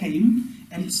bird came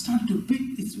and it started to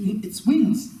beat its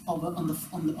wings on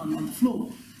the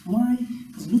floor. Why?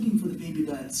 Because looking for the baby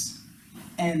birds.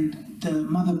 And the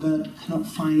mother bird cannot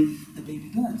find the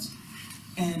baby birds.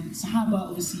 And Sahaba,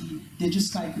 obviously, they're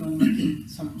just like making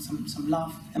some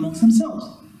laugh amongst themselves.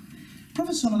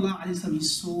 Prophet ﷺ, he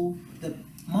saw the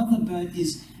mother bird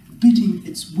is beating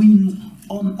its wings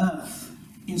on earth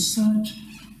in search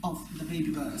of the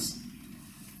baby birds.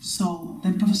 So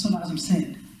then Prophet ﷺ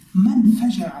said, Man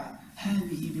faja'a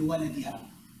hadhihi biwaladiha,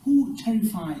 who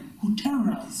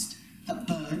terrorized that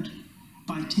bird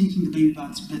by taking the baby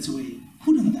birds away?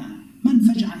 Who did that? Man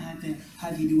faja'a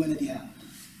hadhihi biwaladiha.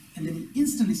 And then he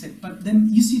instantly said, but then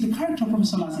you see the character of Prophet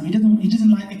ﷺ, he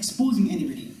doesn't like exposing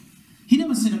anybody. He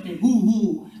never said, okay,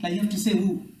 who, like you have to say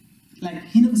who. Like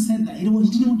he never said that. He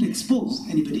didn't want to expose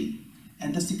anybody.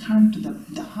 And that's the character,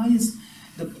 the highest,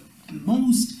 the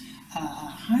most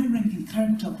high-ranking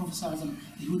character of Prophet ﷺ.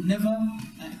 He would never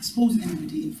expose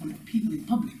anybody in front of people in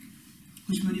public,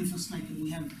 which many of us like,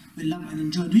 we love and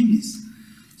enjoy doing this.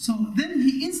 So then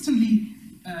he instantly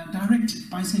directed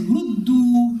by saying,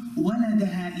 "Ruddu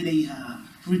waladaha ilayha,"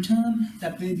 return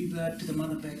that baby bird to the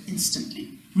mother bird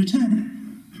instantly. Return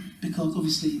it, because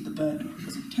obviously the bird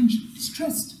was intentionally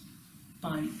distressed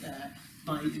by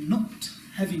not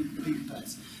having the baby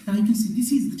birds. Now you can see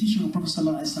this is the teaching of Prophet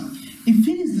ﷺ. If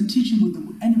it is the teaching with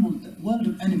the animals, the world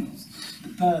of animals, the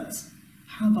birds,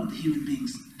 how about the human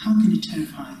beings? How can you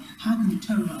terrify? How can you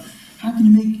terrorize? How can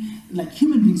you make like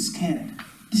human beings scared?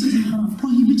 This is haram,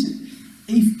 prohibited.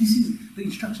 If this is the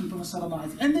instruction of Prophet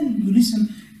ﷺ, and then you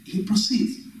listen, he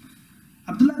proceeds.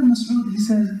 Abdullah ibn Mas'ud, he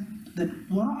says that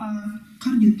وَرَأَى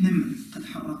قَرْيَةْ نَمْلٍ قَدْ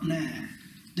حَرَّقْنَاهَا.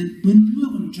 when we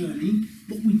were on journey,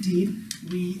 what we did,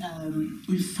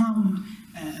 we found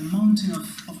a mountain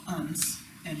of ants,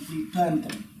 and we burned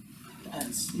them. The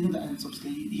ants, you know the ants,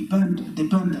 obviously, they burned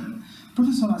them.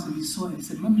 Prophet ﷺ saw it and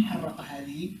said, "Man harraqa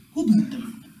hadhihi?" Who burned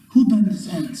them? Who burned these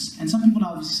ants? And some people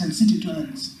are obviously sensitive to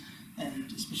ants,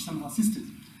 and especially some of our sisters,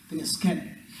 they get scared.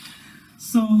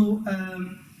 So,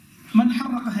 "Man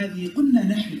harraqa hadhihi?" قلنا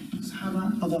نحن.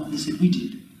 Sahaba, they said, we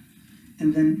did.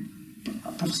 And then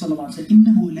Prophet ﷺ said,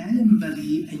 إِنَّهُ لَا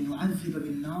يَنْبَغِي أَنْ يُعَذِّبَ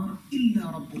بِالنَّارِ إِلَّا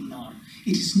رَبُّ النَّارِ.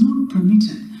 It is not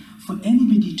permitted for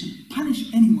anybody to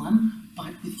punish anyone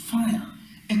with fire,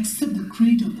 except the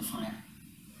creator of the fire.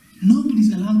 Nobody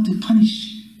is allowed to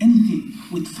punish anything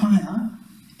with fire,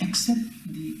 except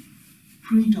the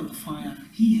creator of the fire.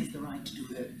 He has the right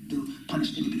to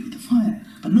punish anybody with the fire,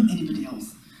 but not anybody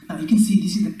else. Now you can see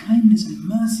this is the kindness and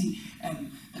mercy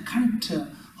and the character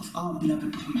of our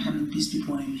beloved Prophet Muhammad, peace be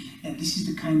upon him, and this is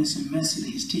the kindness and mercy that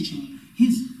he's teaching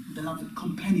his beloved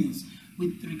companions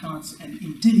with regards and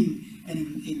in dealing and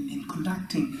in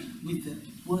conducting with the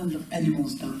world of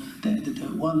animals,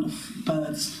 the world of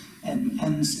birds and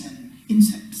ants and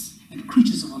insects and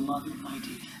creatures of Allah the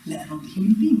Almighty, let alone the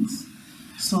human beings.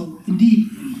 So indeed,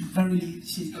 verily,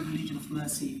 this is a religion of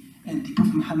mercy, and the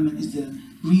Prophet Muhammad is the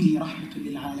really rahmatul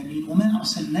lil alameen. وَمَا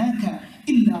أَرْسَلْنَاكَ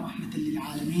إِلَّا رَحْمَةً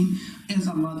لِلْعَالَمِينَ. As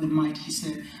Allah the Almighty, He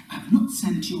said, I have not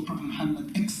sent you, O Prophet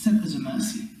Muhammad, except as a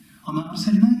mercy. وَمَا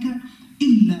أَرْسَلْنَاكَ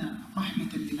إِلَّا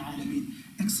رَحْمَةً لِلْعَالَمِينَ.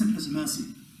 Except as a mercy.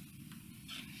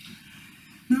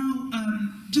 Now,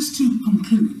 just to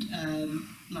conclude, I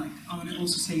want to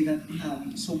also say that,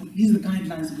 so these are the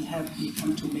guidelines that we have when we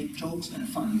come to make jokes and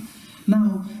fun.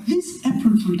 Now, this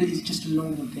April Fool Day is just a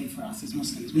normal day for us as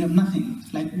Muslims. We have nothing,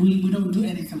 we don't do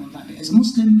anything on that day. As a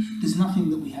Muslim, there's nothing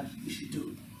that we should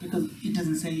do, because it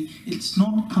doesn't say, it's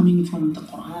not coming from the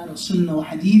Quran or Sunnah or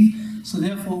Hadith, so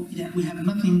therefore we have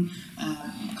nothing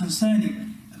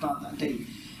concerning about that day.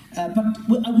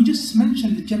 But we just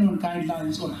mentioned the general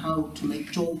guidelines on how to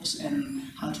make jokes and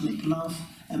how to make love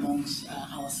amongst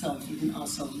ourselves, within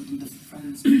the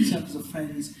friends, circles of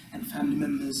friends and family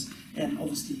members, and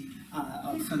obviously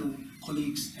our fellow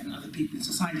colleagues and other people in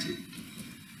society.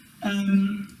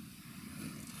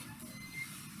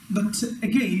 But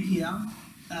again here,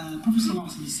 Prophet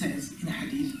ﷺ says in a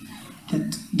hadith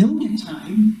that there will be a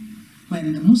time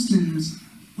when the Muslims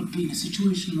would be in a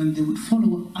situation when they would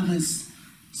follow others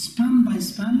span by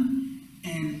span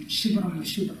and shibran by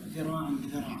shibr, dhira'an by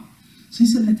dhira'. So he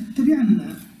said, لَتَتَّبِعَنَّ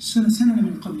سَنَنَ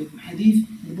مِنْ قَبْلِكُمْ. Hadith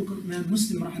in the book of Imam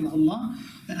Muslim, rahimahullah.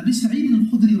 Abu Sa'id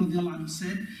al-Khudri radiallahu anhu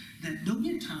said that there will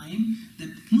be a time that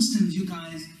Muslims, you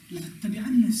guys,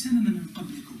 لَتَتَّبِعَنَّ سَنَنَ مِنْ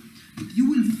قَبْلِكُمْ. That you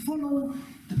will follow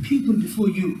the people before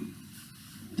you,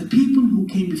 the people who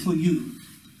came before you.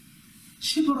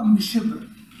 Shibran by shibr,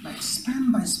 like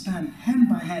span by span, hand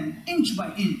by hand, inch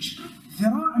by inch,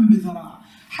 ذراعا بذراع.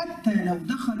 حتى لو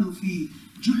دخلوا في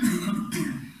جحر رب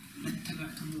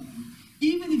لاتبعتموهم.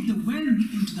 Even if they went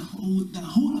into the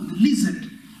hole of the lizard,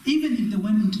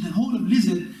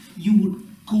 you would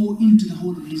go into the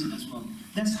hole of the lizard as well.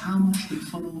 That's how much they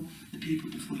follow the people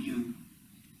before you.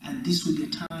 And this will be a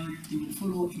time you will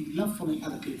follow in love following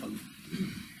other people.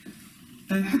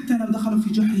 حتى لو دخلوا في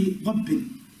جحر رب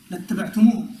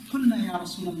لاتبعتموهم. قلنا يا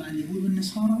رسول الله اليهود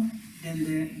والنصارى. Then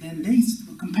they,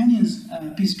 the companions,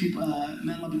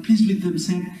 may Allah be pleased with them,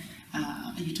 said,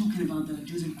 are you talking about the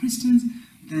Jews and Christians?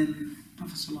 Then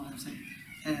Prophet ﷺ said,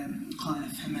 قال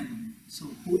فمن. So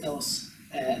who else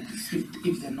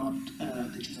if they're not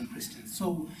the Jews and Christians?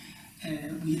 So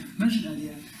we have mentioned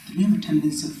earlier that we have a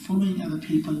tendency of following other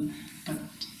people, but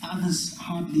others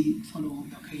hardly follow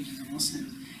the occasions of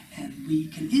Muslims, and we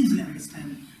can easily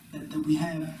understand that we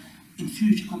have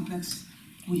inferiority complex.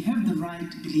 We have the right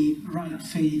belief, right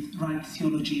faith, right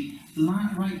theology,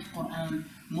 right Quran,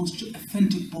 most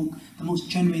authentic book, the most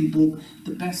genuine book,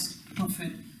 the best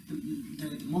prophet,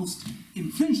 the most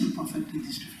influential prophet in the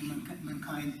history of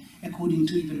mankind, according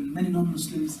to even many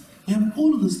non-Muslims. We have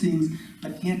all of those things,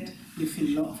 but yet we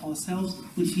feel a lot of ourselves.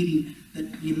 We feel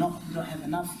that we don't have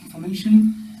enough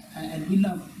information, and we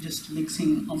love just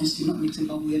mixing, obviously not mixing,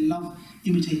 but we love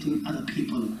imitating other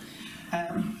people.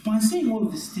 By saying all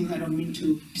of these things, I don't mean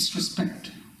to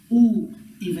disrespect or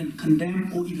even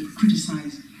condemn or even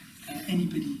criticize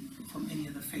anybody from any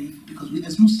other faith, because we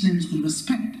as Muslims, we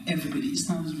respect everybody.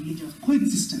 Islam is a religion of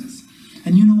coexistence.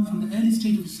 And you know, from the early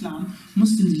stage of Islam,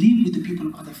 Muslims live with the people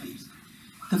of other faiths.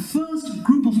 The first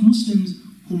group of Muslims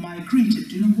who migrated,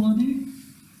 do you know who are they?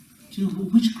 Do you know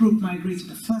which group migrated?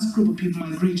 The first group of people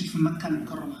migrated from Makkah and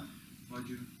Mukarramah.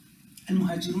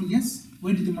 Al-Muhajirun, yes.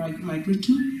 Where did they migrate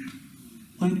to?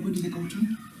 Where did they go to?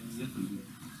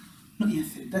 not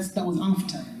Yathrib. That was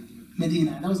after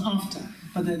Medina. That was after.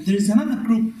 But there is another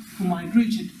group who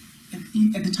migrated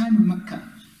at the time of Mecca.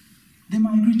 They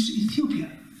migrated to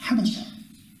Ethiopia, Habasha,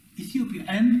 Ethiopia.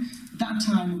 And at that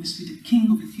time, obviously, the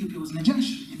king of Ethiopia was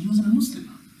Najashi, and he wasn't a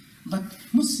Muslim. But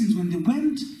Muslims, when they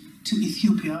went to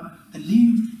Ethiopia, they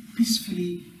lived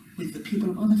peacefully with the people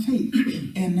of other faith.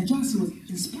 And Najashi was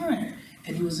inspired,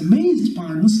 and he was amazed by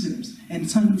Muslims. And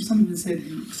some even said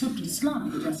he accepted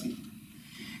Islam, Najashi.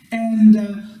 And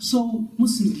so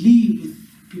Muslims live with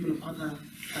people of other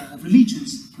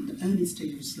religions from the early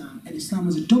stage of Islam. And Islam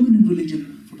was a dominant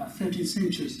religion for about 13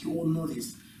 centuries. You all know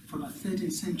this. For about 13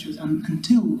 centuries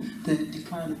until the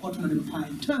decline of Ottoman Empire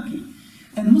in Turkey.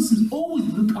 And Muslims always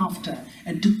look after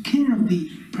and took care of the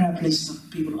prayer places of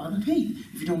people of other faith.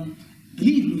 If you don't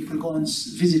believe me, you can go and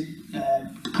visit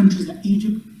countries like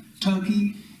Egypt,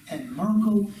 Turkey, and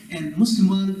Morocco, and Muslim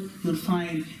world. You'll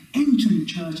find ancient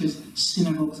churches,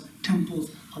 synagogues,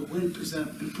 temples are well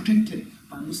preserved and protected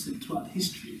by Muslims throughout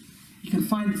history. You can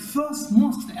find the first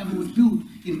mosque that ever was built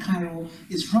in Cairo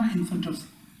is right in front of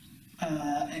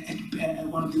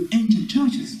one of the ancient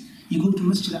churches. You go to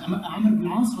Masjid Amr ibn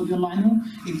As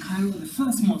in Cairo, the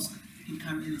first mosque in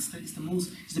Cairo, and it's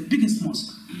the biggest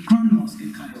mosque, grand mosque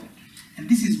in Cairo. And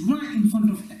this is right in front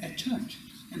of a church.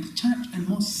 And the church and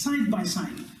mosque side by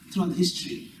side throughout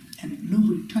history. And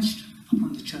nobody touched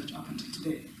upon the church up until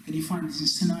today. And you find this in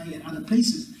Sinai and other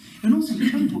places. And also the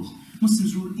temples.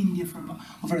 Muslims ruled India for about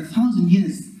over 1,000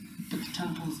 years. But the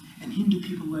temples and Hindu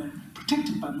people were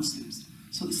protected by Muslims.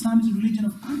 So Islam is a religion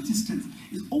of coexistence.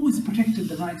 It's always protected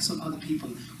the rights of other people.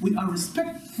 We are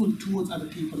respectful towards other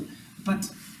people, but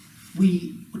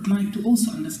we would like to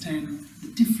also understand the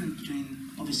difference between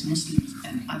obviously Muslims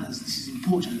and others. This is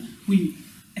important. We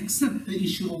accept the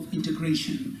issue of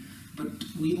integration, but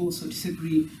we also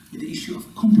disagree with the issue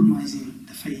of compromising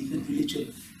the faith and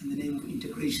religion in the name of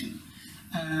integration.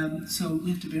 So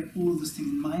we have to bear all those things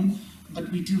in mind, but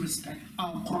we do respect.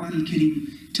 Our Quran Al-Karim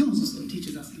tells us and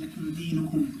teaches us لَكُمْ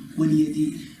دِينُكُمْ وَلِيَ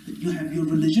دِينِ, that you have your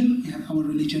religion, we have our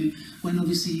religion. When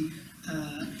obviously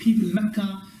people in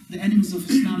Mecca, the enemies of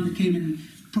Islam, they came and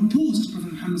proposed to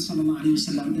Prophet Muhammad sallallahu alaihi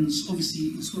wasallam, and obviously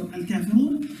in Surah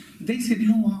Al-Kafirun, they said, you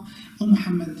know what, O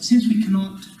Muhammad, since we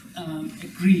cannot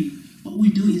agree, what we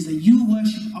do is that you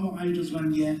worship our idols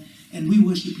 1 year, and we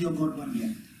worship your God 1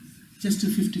 year. Just a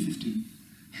 50-50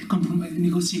 compromise,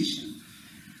 negotiation.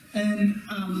 And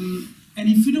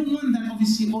if you don't want that,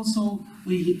 obviously also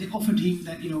they offered him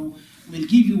that, you know, we'll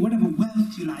give you whatever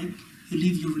wealth you like, you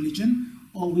leave your religion,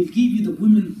 or we'll give you the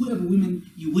women, whoever women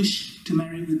you wish to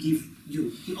marry, we'll give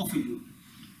you, we'll offer you.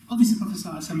 Obviously Prophet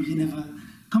sallallahu alaihi wasallam, he never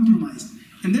compromised.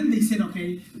 And then they said,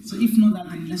 okay, so if not that,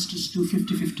 then let's just do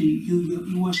 50-50.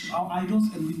 You worship our idols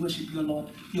and we worship your Lord,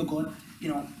 your God, you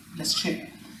know, let's share.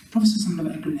 Prophet sallallahu alaihi wasallam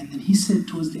never agreed, and then he said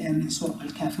towards the end in Surah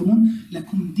Al-Kafirun,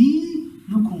 لَكُمْ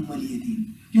دِينُكُمْ وَلِيَ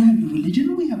دِينِ. You have your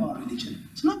religion, we have our religion.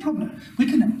 It's no problem. We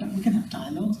can have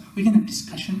dialogues, we can have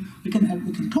discussion, we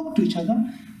can talk to each other,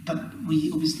 but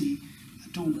we obviously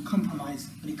don't compromise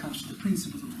when it comes to the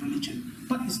principles of religion.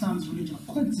 But Islam is a religion of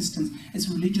coexistence. It's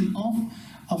a religion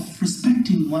of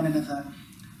respecting one another,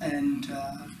 and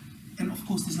of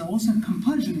course there's also a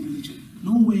compulsion religion.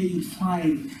 Nowhere you'll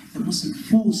find the Muslim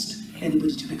forced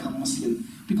anybody to become Muslim,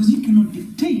 because you cannot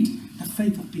dictate the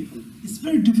faith of people. It's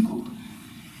very difficult.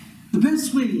 The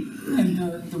best way, and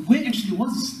the way actually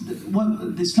was,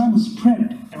 the Islam was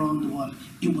spread around the world,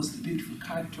 it was the beautiful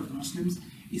character of the Muslims,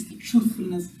 is the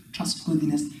truthfulness,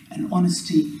 trustworthiness, and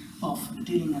honesty of the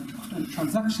dealing and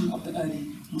transaction of the early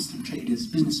Muslim traders,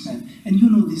 businessmen. And you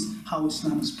know this, how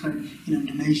Islam was spread in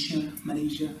Indonesia,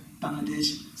 Malaysia,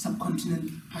 Bangladesh,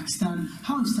 subcontinent, Pakistan,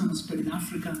 how Islam was spread in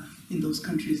Africa, in those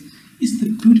countries. It's the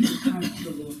beautiful character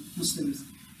of the Muslims,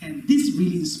 and this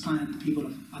really inspired the people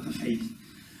of other faiths.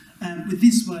 With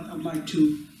this word, I would like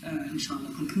to,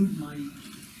 inshallah, conclude my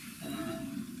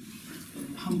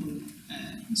humble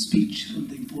speech on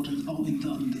the importance on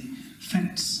the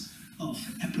facts of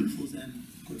April Fools and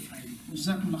Good Friday.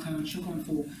 Jazakumullah khairan, shukran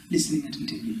for listening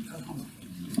attentively.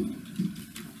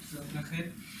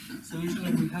 So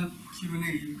inshallah we'll have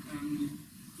Q&A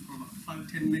for about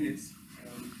 5-10 minutes.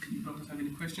 You brothers have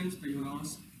any questions that you want to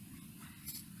ask?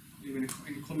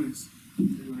 Any comments that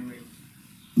you want to make?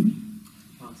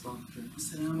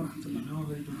 Assalamu wa rahmatullah. Now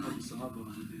they don't have the Sahaba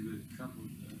and they were careful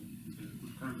with the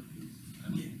good characters.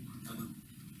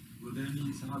 Were there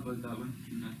any Sahaba that went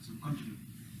to that subcontinent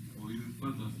or even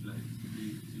further, like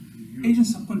to Asian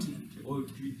subcontinent? Or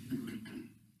to Europe?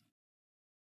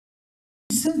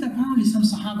 It says that apparently some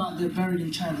Sahaba, they're buried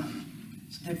in China.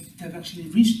 So they've actually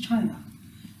reached China.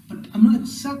 But I'm not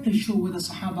exactly sure whether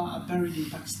Sahaba are buried in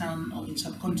Pakistan or in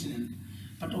subcontinent.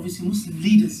 But obviously Muslim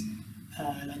leaders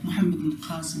like Muhammad bin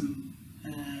Qasim,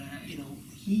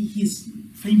 he's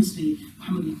famously,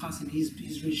 Muhammad bin Qasim,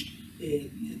 he's reached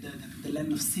the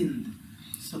land of Sindh,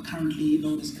 so currently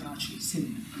known as Karachi,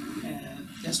 Sindh.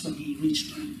 That's what he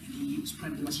reached, and he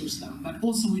spread the message of Islam. But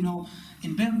also we know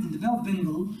in the Bay of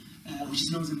Bengal, which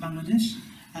is known as in Bangladesh,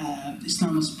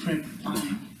 Islam was spread by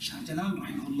Shaykh Jalal,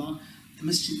 rahimahullah. The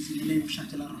masjid is in the name of Shaykh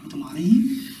Jalal, rahmatullah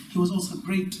alayhi. He was also a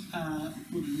great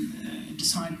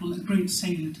disciple, a great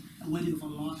saint, a wali of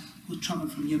Allah, who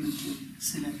traveled from Yemen to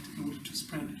Sylhet in order to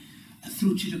spread.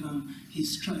 Through Chittagong, he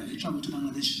traveled to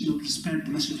Bangladesh in order to spread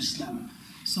the message of Islam.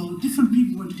 So different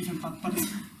people went to different paths,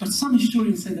 but some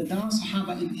historians say that there are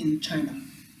Sahaba in China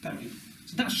buried.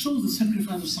 So that shows the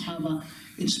sacrifice of Sahaba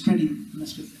in spreading the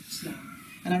message of Islam.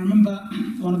 And I remember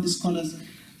one of the scholars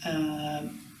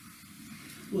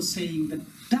was saying that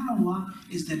Dawah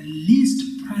is the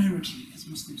least priority as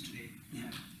Muslims today we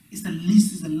have. It's the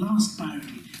least, it's the last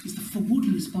priority. It's the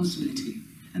forgotten responsibility.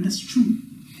 And that's true.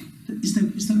 It's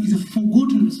a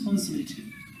forgotten responsibility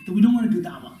that we don't want to do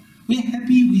Dawah. We're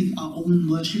happy with our own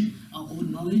worship, our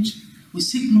own knowledge. We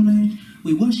seek knowledge,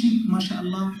 we worship,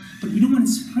 mashallah, but we don't want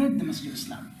to spread the message of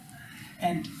Islam.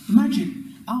 And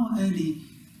imagine our early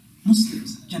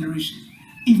Muslims generation,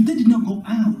 if they did not go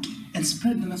out and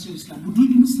spread the message of Islam, would we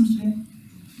be Muslims today?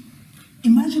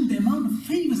 Imagine the amount of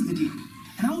favors they did.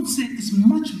 And I would say it's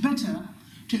much better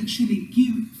to actually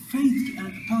give faith to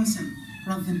a person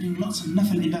rather than doing lots of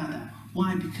nafal ibadah.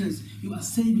 Why? Because you are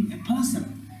saving a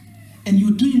person and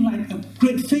you're doing like a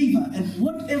great favor, and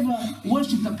whatever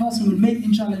worship the person will make,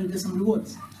 inshallah, you'll get some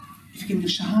rewards. If you can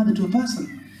give shahada to a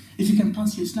person, if you can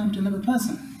pass your Islam to another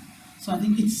person. So I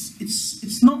think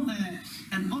it's not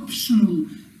an optional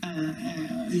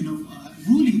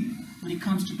ruling when it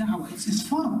comes to da'wah. It's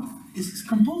fard. It's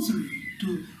compulsory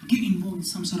to get involved in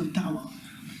some sort of da'wah.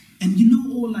 And you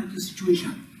know all like the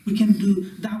situation. We can do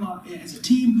da'wah as a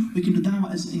team, we can do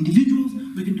da'wah as individuals,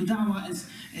 we can do da'wah as,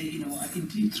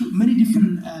 through many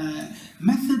different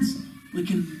methods. We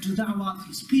can do da'wah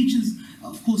through speeches,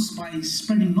 of course by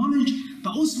spreading knowledge,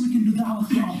 but also we can do da'wah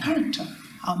through our character,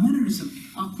 our mannerism,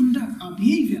 our conduct, our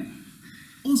behavior.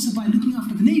 Also by looking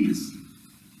after the neighbors.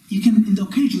 You can, in the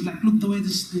occasions, like look the way they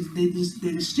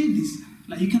state this,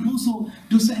 like you can also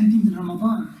do certain things in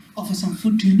Ramadan, offer some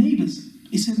food to your neighbors.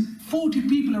 He said 40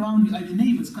 people around you are your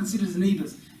neighbors, considered as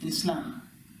neighbors in Islam.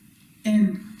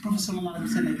 And Prophet ﷺ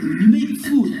said, like, when you make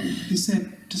food, he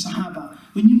said to Sahaba,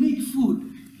 when you make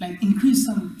food, like increase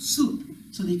some soup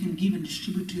so that you can give and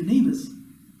distribute to your neighbors.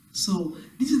 So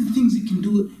these are the things you can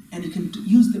do, and you can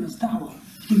use them as da'wah.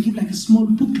 You can give like a small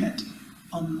booklet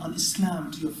on Islam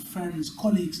to your friends,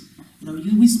 colleagues.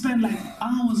 We spend like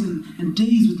hours and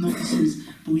days with notices,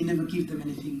 but we never give them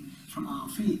anything from our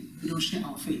faith. We don't share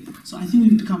our faith. So I think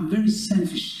we've become very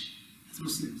selfish as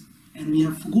Muslims, and we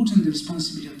have forgotten the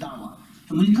responsibility of da'wah.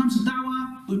 And when it comes to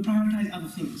da'wah, we prioritize other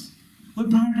things. We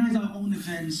prioritize our own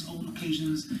events, own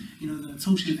occasions, the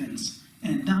social events.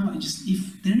 And da'wah is just,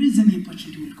 if there is any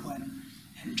opportunity, we'll go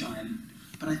and join.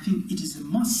 But I think it is a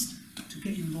must to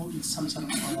get involved in some sort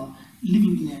of da'wah,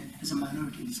 living as a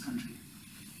minority in this country.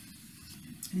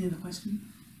 Any other question?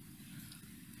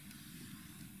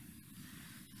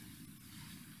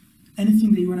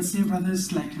 Anything that you want to say,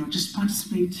 brothers, like, just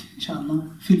participate,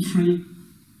 inshallah, feel free.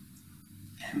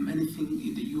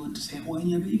 Anything that you want to say, or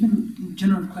any other, even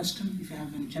general question, if you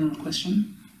have any general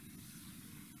question.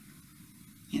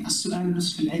 Yeah, as-su'al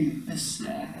nusf al-ilm,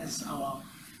 as our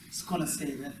scholars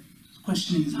say, that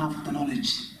questioning is half of the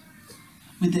knowledge.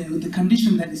 With the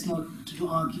condition that it's not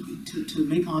to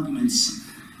make arguments,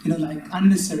 like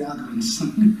unnecessary arguments.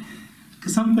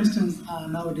 Because some questions are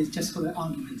nowadays just for the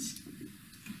arguments.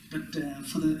 But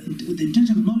with the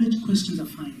intention of knowledge, questions are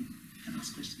fine. You can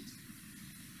ask questions.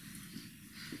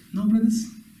 No, brothers?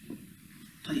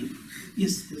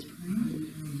 Yes, yes. You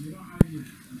know how you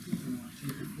people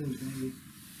take a full day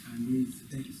and use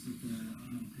the dates of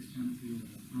Christianity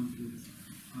or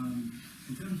Islam.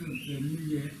 In terms of the New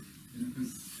Year,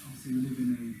 because obviously we live in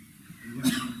a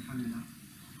Western calendar.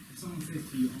 If someone says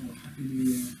to you, "Oh, Happy New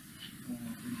Year," or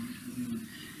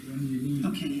when you leave,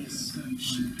 okay, yes. at a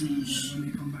certain time, or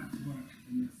when they come back to work,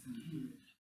 then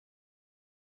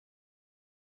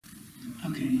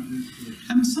okay.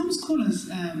 Some scholars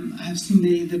I have seen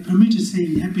they permit to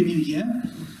say Happy New Year,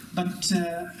 but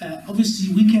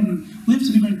obviously we have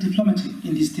to be very diplomatic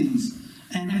in these things,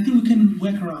 and I think we can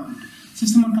work around. So if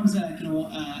someone comes like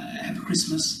Happy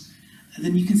Christmas,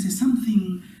 then you can say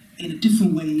something in a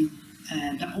different way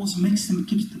that also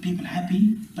keeps the people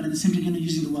happy, but at the same time you're not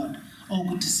using the word. Oh,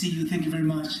 good to see you. Thank you very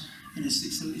much. And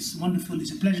it's wonderful.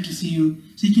 It's a pleasure to see you.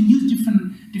 So you can use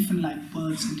different like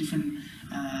words and different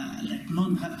like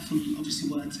non-hurtful, obviously,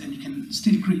 words, and you can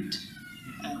still greet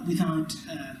without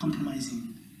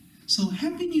compromising. So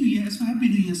Happy New Year. So Happy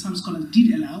New Year, some scholars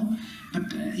did allow,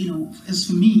 but you know, as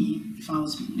for me, if I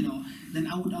was, you know, then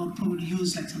I would probably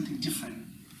use like something different.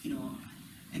 You know,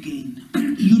 again,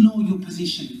 you know your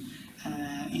position.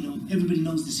 You know, everybody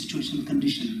knows the situation and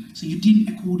condition, so you deal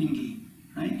accordingly,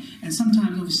 right? And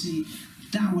sometimes, obviously,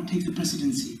 Dawah takes the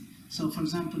presidency. So, for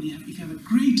example, if you have a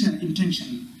greater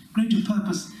intention, greater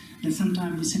purpose, then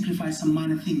sometimes we sacrifice some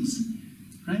minor things,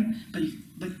 right? But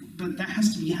that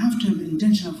has to be, you have to have the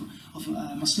intention of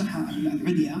maslaha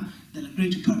al-ulya, the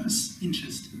greater purpose,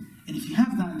 interest. And if you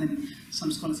have that, then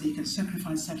some scholars say you can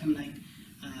sacrifice certain like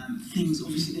things,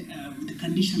 obviously, with the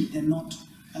condition that they're not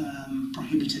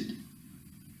prohibited.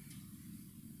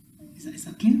 Is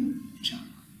that clear? Inshallah.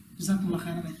 Jazakumullah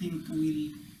khairan. I think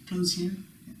we'll close here.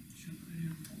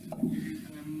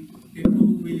 Before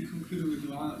we conclude with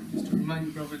dua, just to remind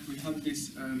you, Prophet, we have this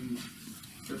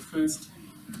the first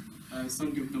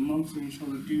Sunday of the month, so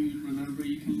inshallah do remember.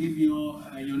 You can leave your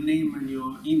name and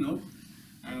your email.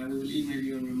 We will email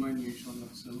you and remind you, inshallah.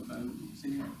 So,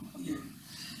 yeah.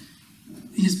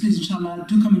 Yes, please, inshallah,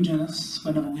 do come and join us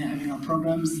whenever we are having our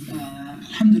programs.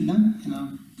 Alhamdulillah,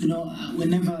 you know, we're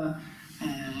never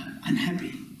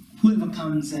unhappy. Whoever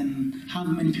comes and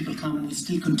however many people come, will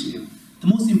still continue. The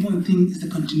most important thing is the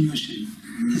continuation,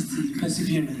 is the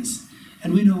perseverance.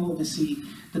 And we know, obviously,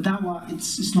 the dawah,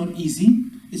 it's not easy.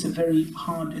 It's a very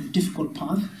hard and difficult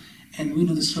path. And we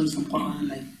know the stories from Quran,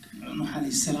 like Nuh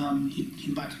alayhi salam, he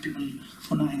invited people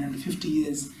for 950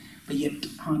 years, but yet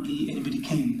hardly anybody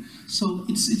came. So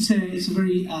it's a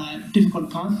very difficult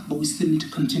path, but we still need to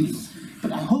continue.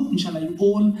 But I hope, inshallah, you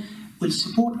all will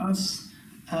support us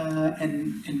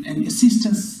and assist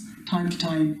us time to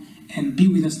time and be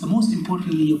with us. The most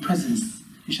importantly, your presence.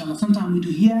 Inshallah, sometimes we do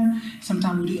here,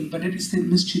 sometimes we do in Badr State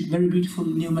Masjid, very beautiful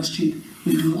new masjid.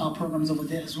 We do our programs over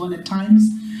there as well at times.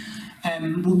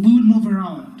 We will move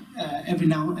around every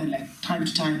now and like time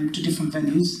to time to different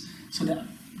venues so that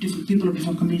different people of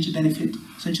different community benefit.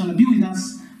 So inshallah, be with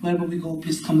us wherever we go.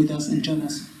 Please come with us and join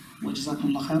us. Wa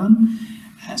jazakumullah khairan.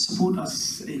 Support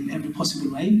us in every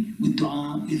possible way with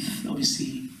dua, with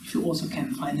obviously, if you also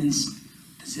can finance,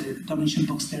 there's a donation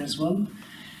box there as well.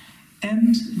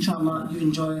 And inshallah, you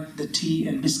enjoy the tea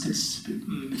and biscuits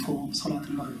before Salat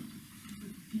al-Maghrib.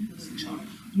 Inshallah.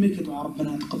 make دعاء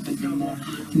ربنا تقبل منا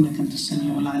إنك أنت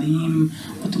السميع العليم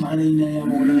وتب علينا يا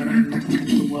مولانا إنك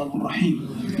أنت التواب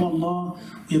الرحيم. Oh Allah,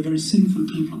 we are very sinful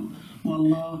people. Oh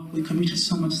Allah, we committed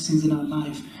so much sins in our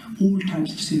life, all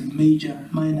types of sins, major,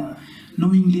 minor,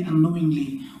 knowingly,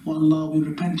 unknowingly. Oh Allah, we're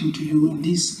repenting to you in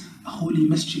this holy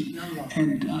masjid,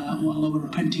 and oh Allah, we're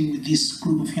repenting with this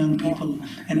group of young people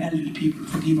and elderly people.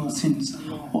 Forgive our sins.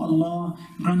 Oh Allah,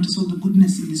 grant us all the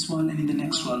goodness in this world and in the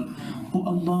next world. Oh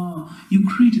Allah, you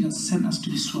created us, sent us to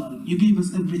this world. You gave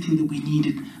us everything that we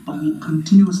needed, but we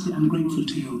continuously ungrateful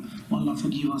to you. Oh Allah,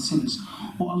 forgive our sins.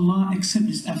 Oh Allah, accept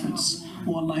these efforts.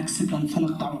 Oh Allah, accept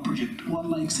Al-FALAQ Dawah project. Oh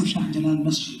Allah, accept Shah Jalal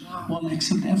Masjid. Oh Allah,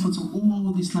 accept the efforts of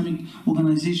all the Islamic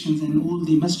organizations and all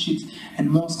the masjids and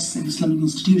mosques and Islamic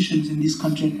institutions in this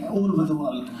country and all over the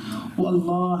world. Oh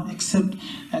Allah, accept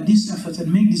these efforts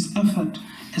and make this effort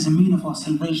as a mean of our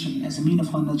salvation, as a mean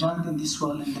of our najat in this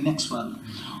world and the next world.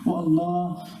 Oh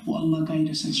Allah, guide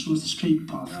us and show us the straight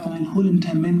path. Guide whole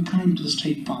entire mankind to the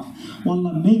straight path. Oh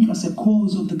Allah, make us a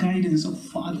cause of the guidance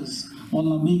for others. Oh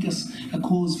Allah, make us a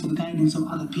cause for the guidance of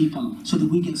other people so that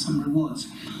we get some rewards.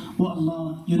 Oh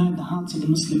Allah, unite the hearts of the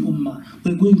Muslim Ummah.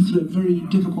 We're going through a very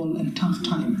difficult and tough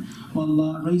time. Oh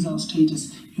Allah, raise our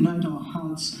status, unite our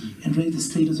hearts, and raise the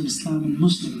status of Islam and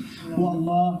Muslim. Oh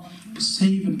Allah,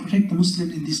 save and protect the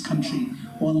Muslims in this country.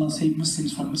 Oh Allah, save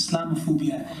Muslims from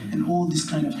Islamophobia and all this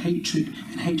kind of hatred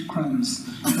and hate crimes.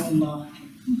 Oh Allah,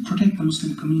 protect the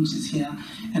Muslim communities here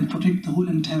and protect the whole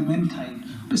entire mankind.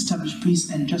 Establish peace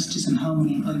and justice and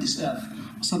harmony on this earth.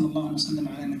 وصلى الله وسلم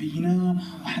على نبينا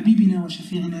وحبيبنا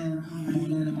وشفيعنا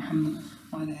ومولانا محمد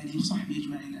وعلى آله وصحبه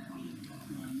أجمعين.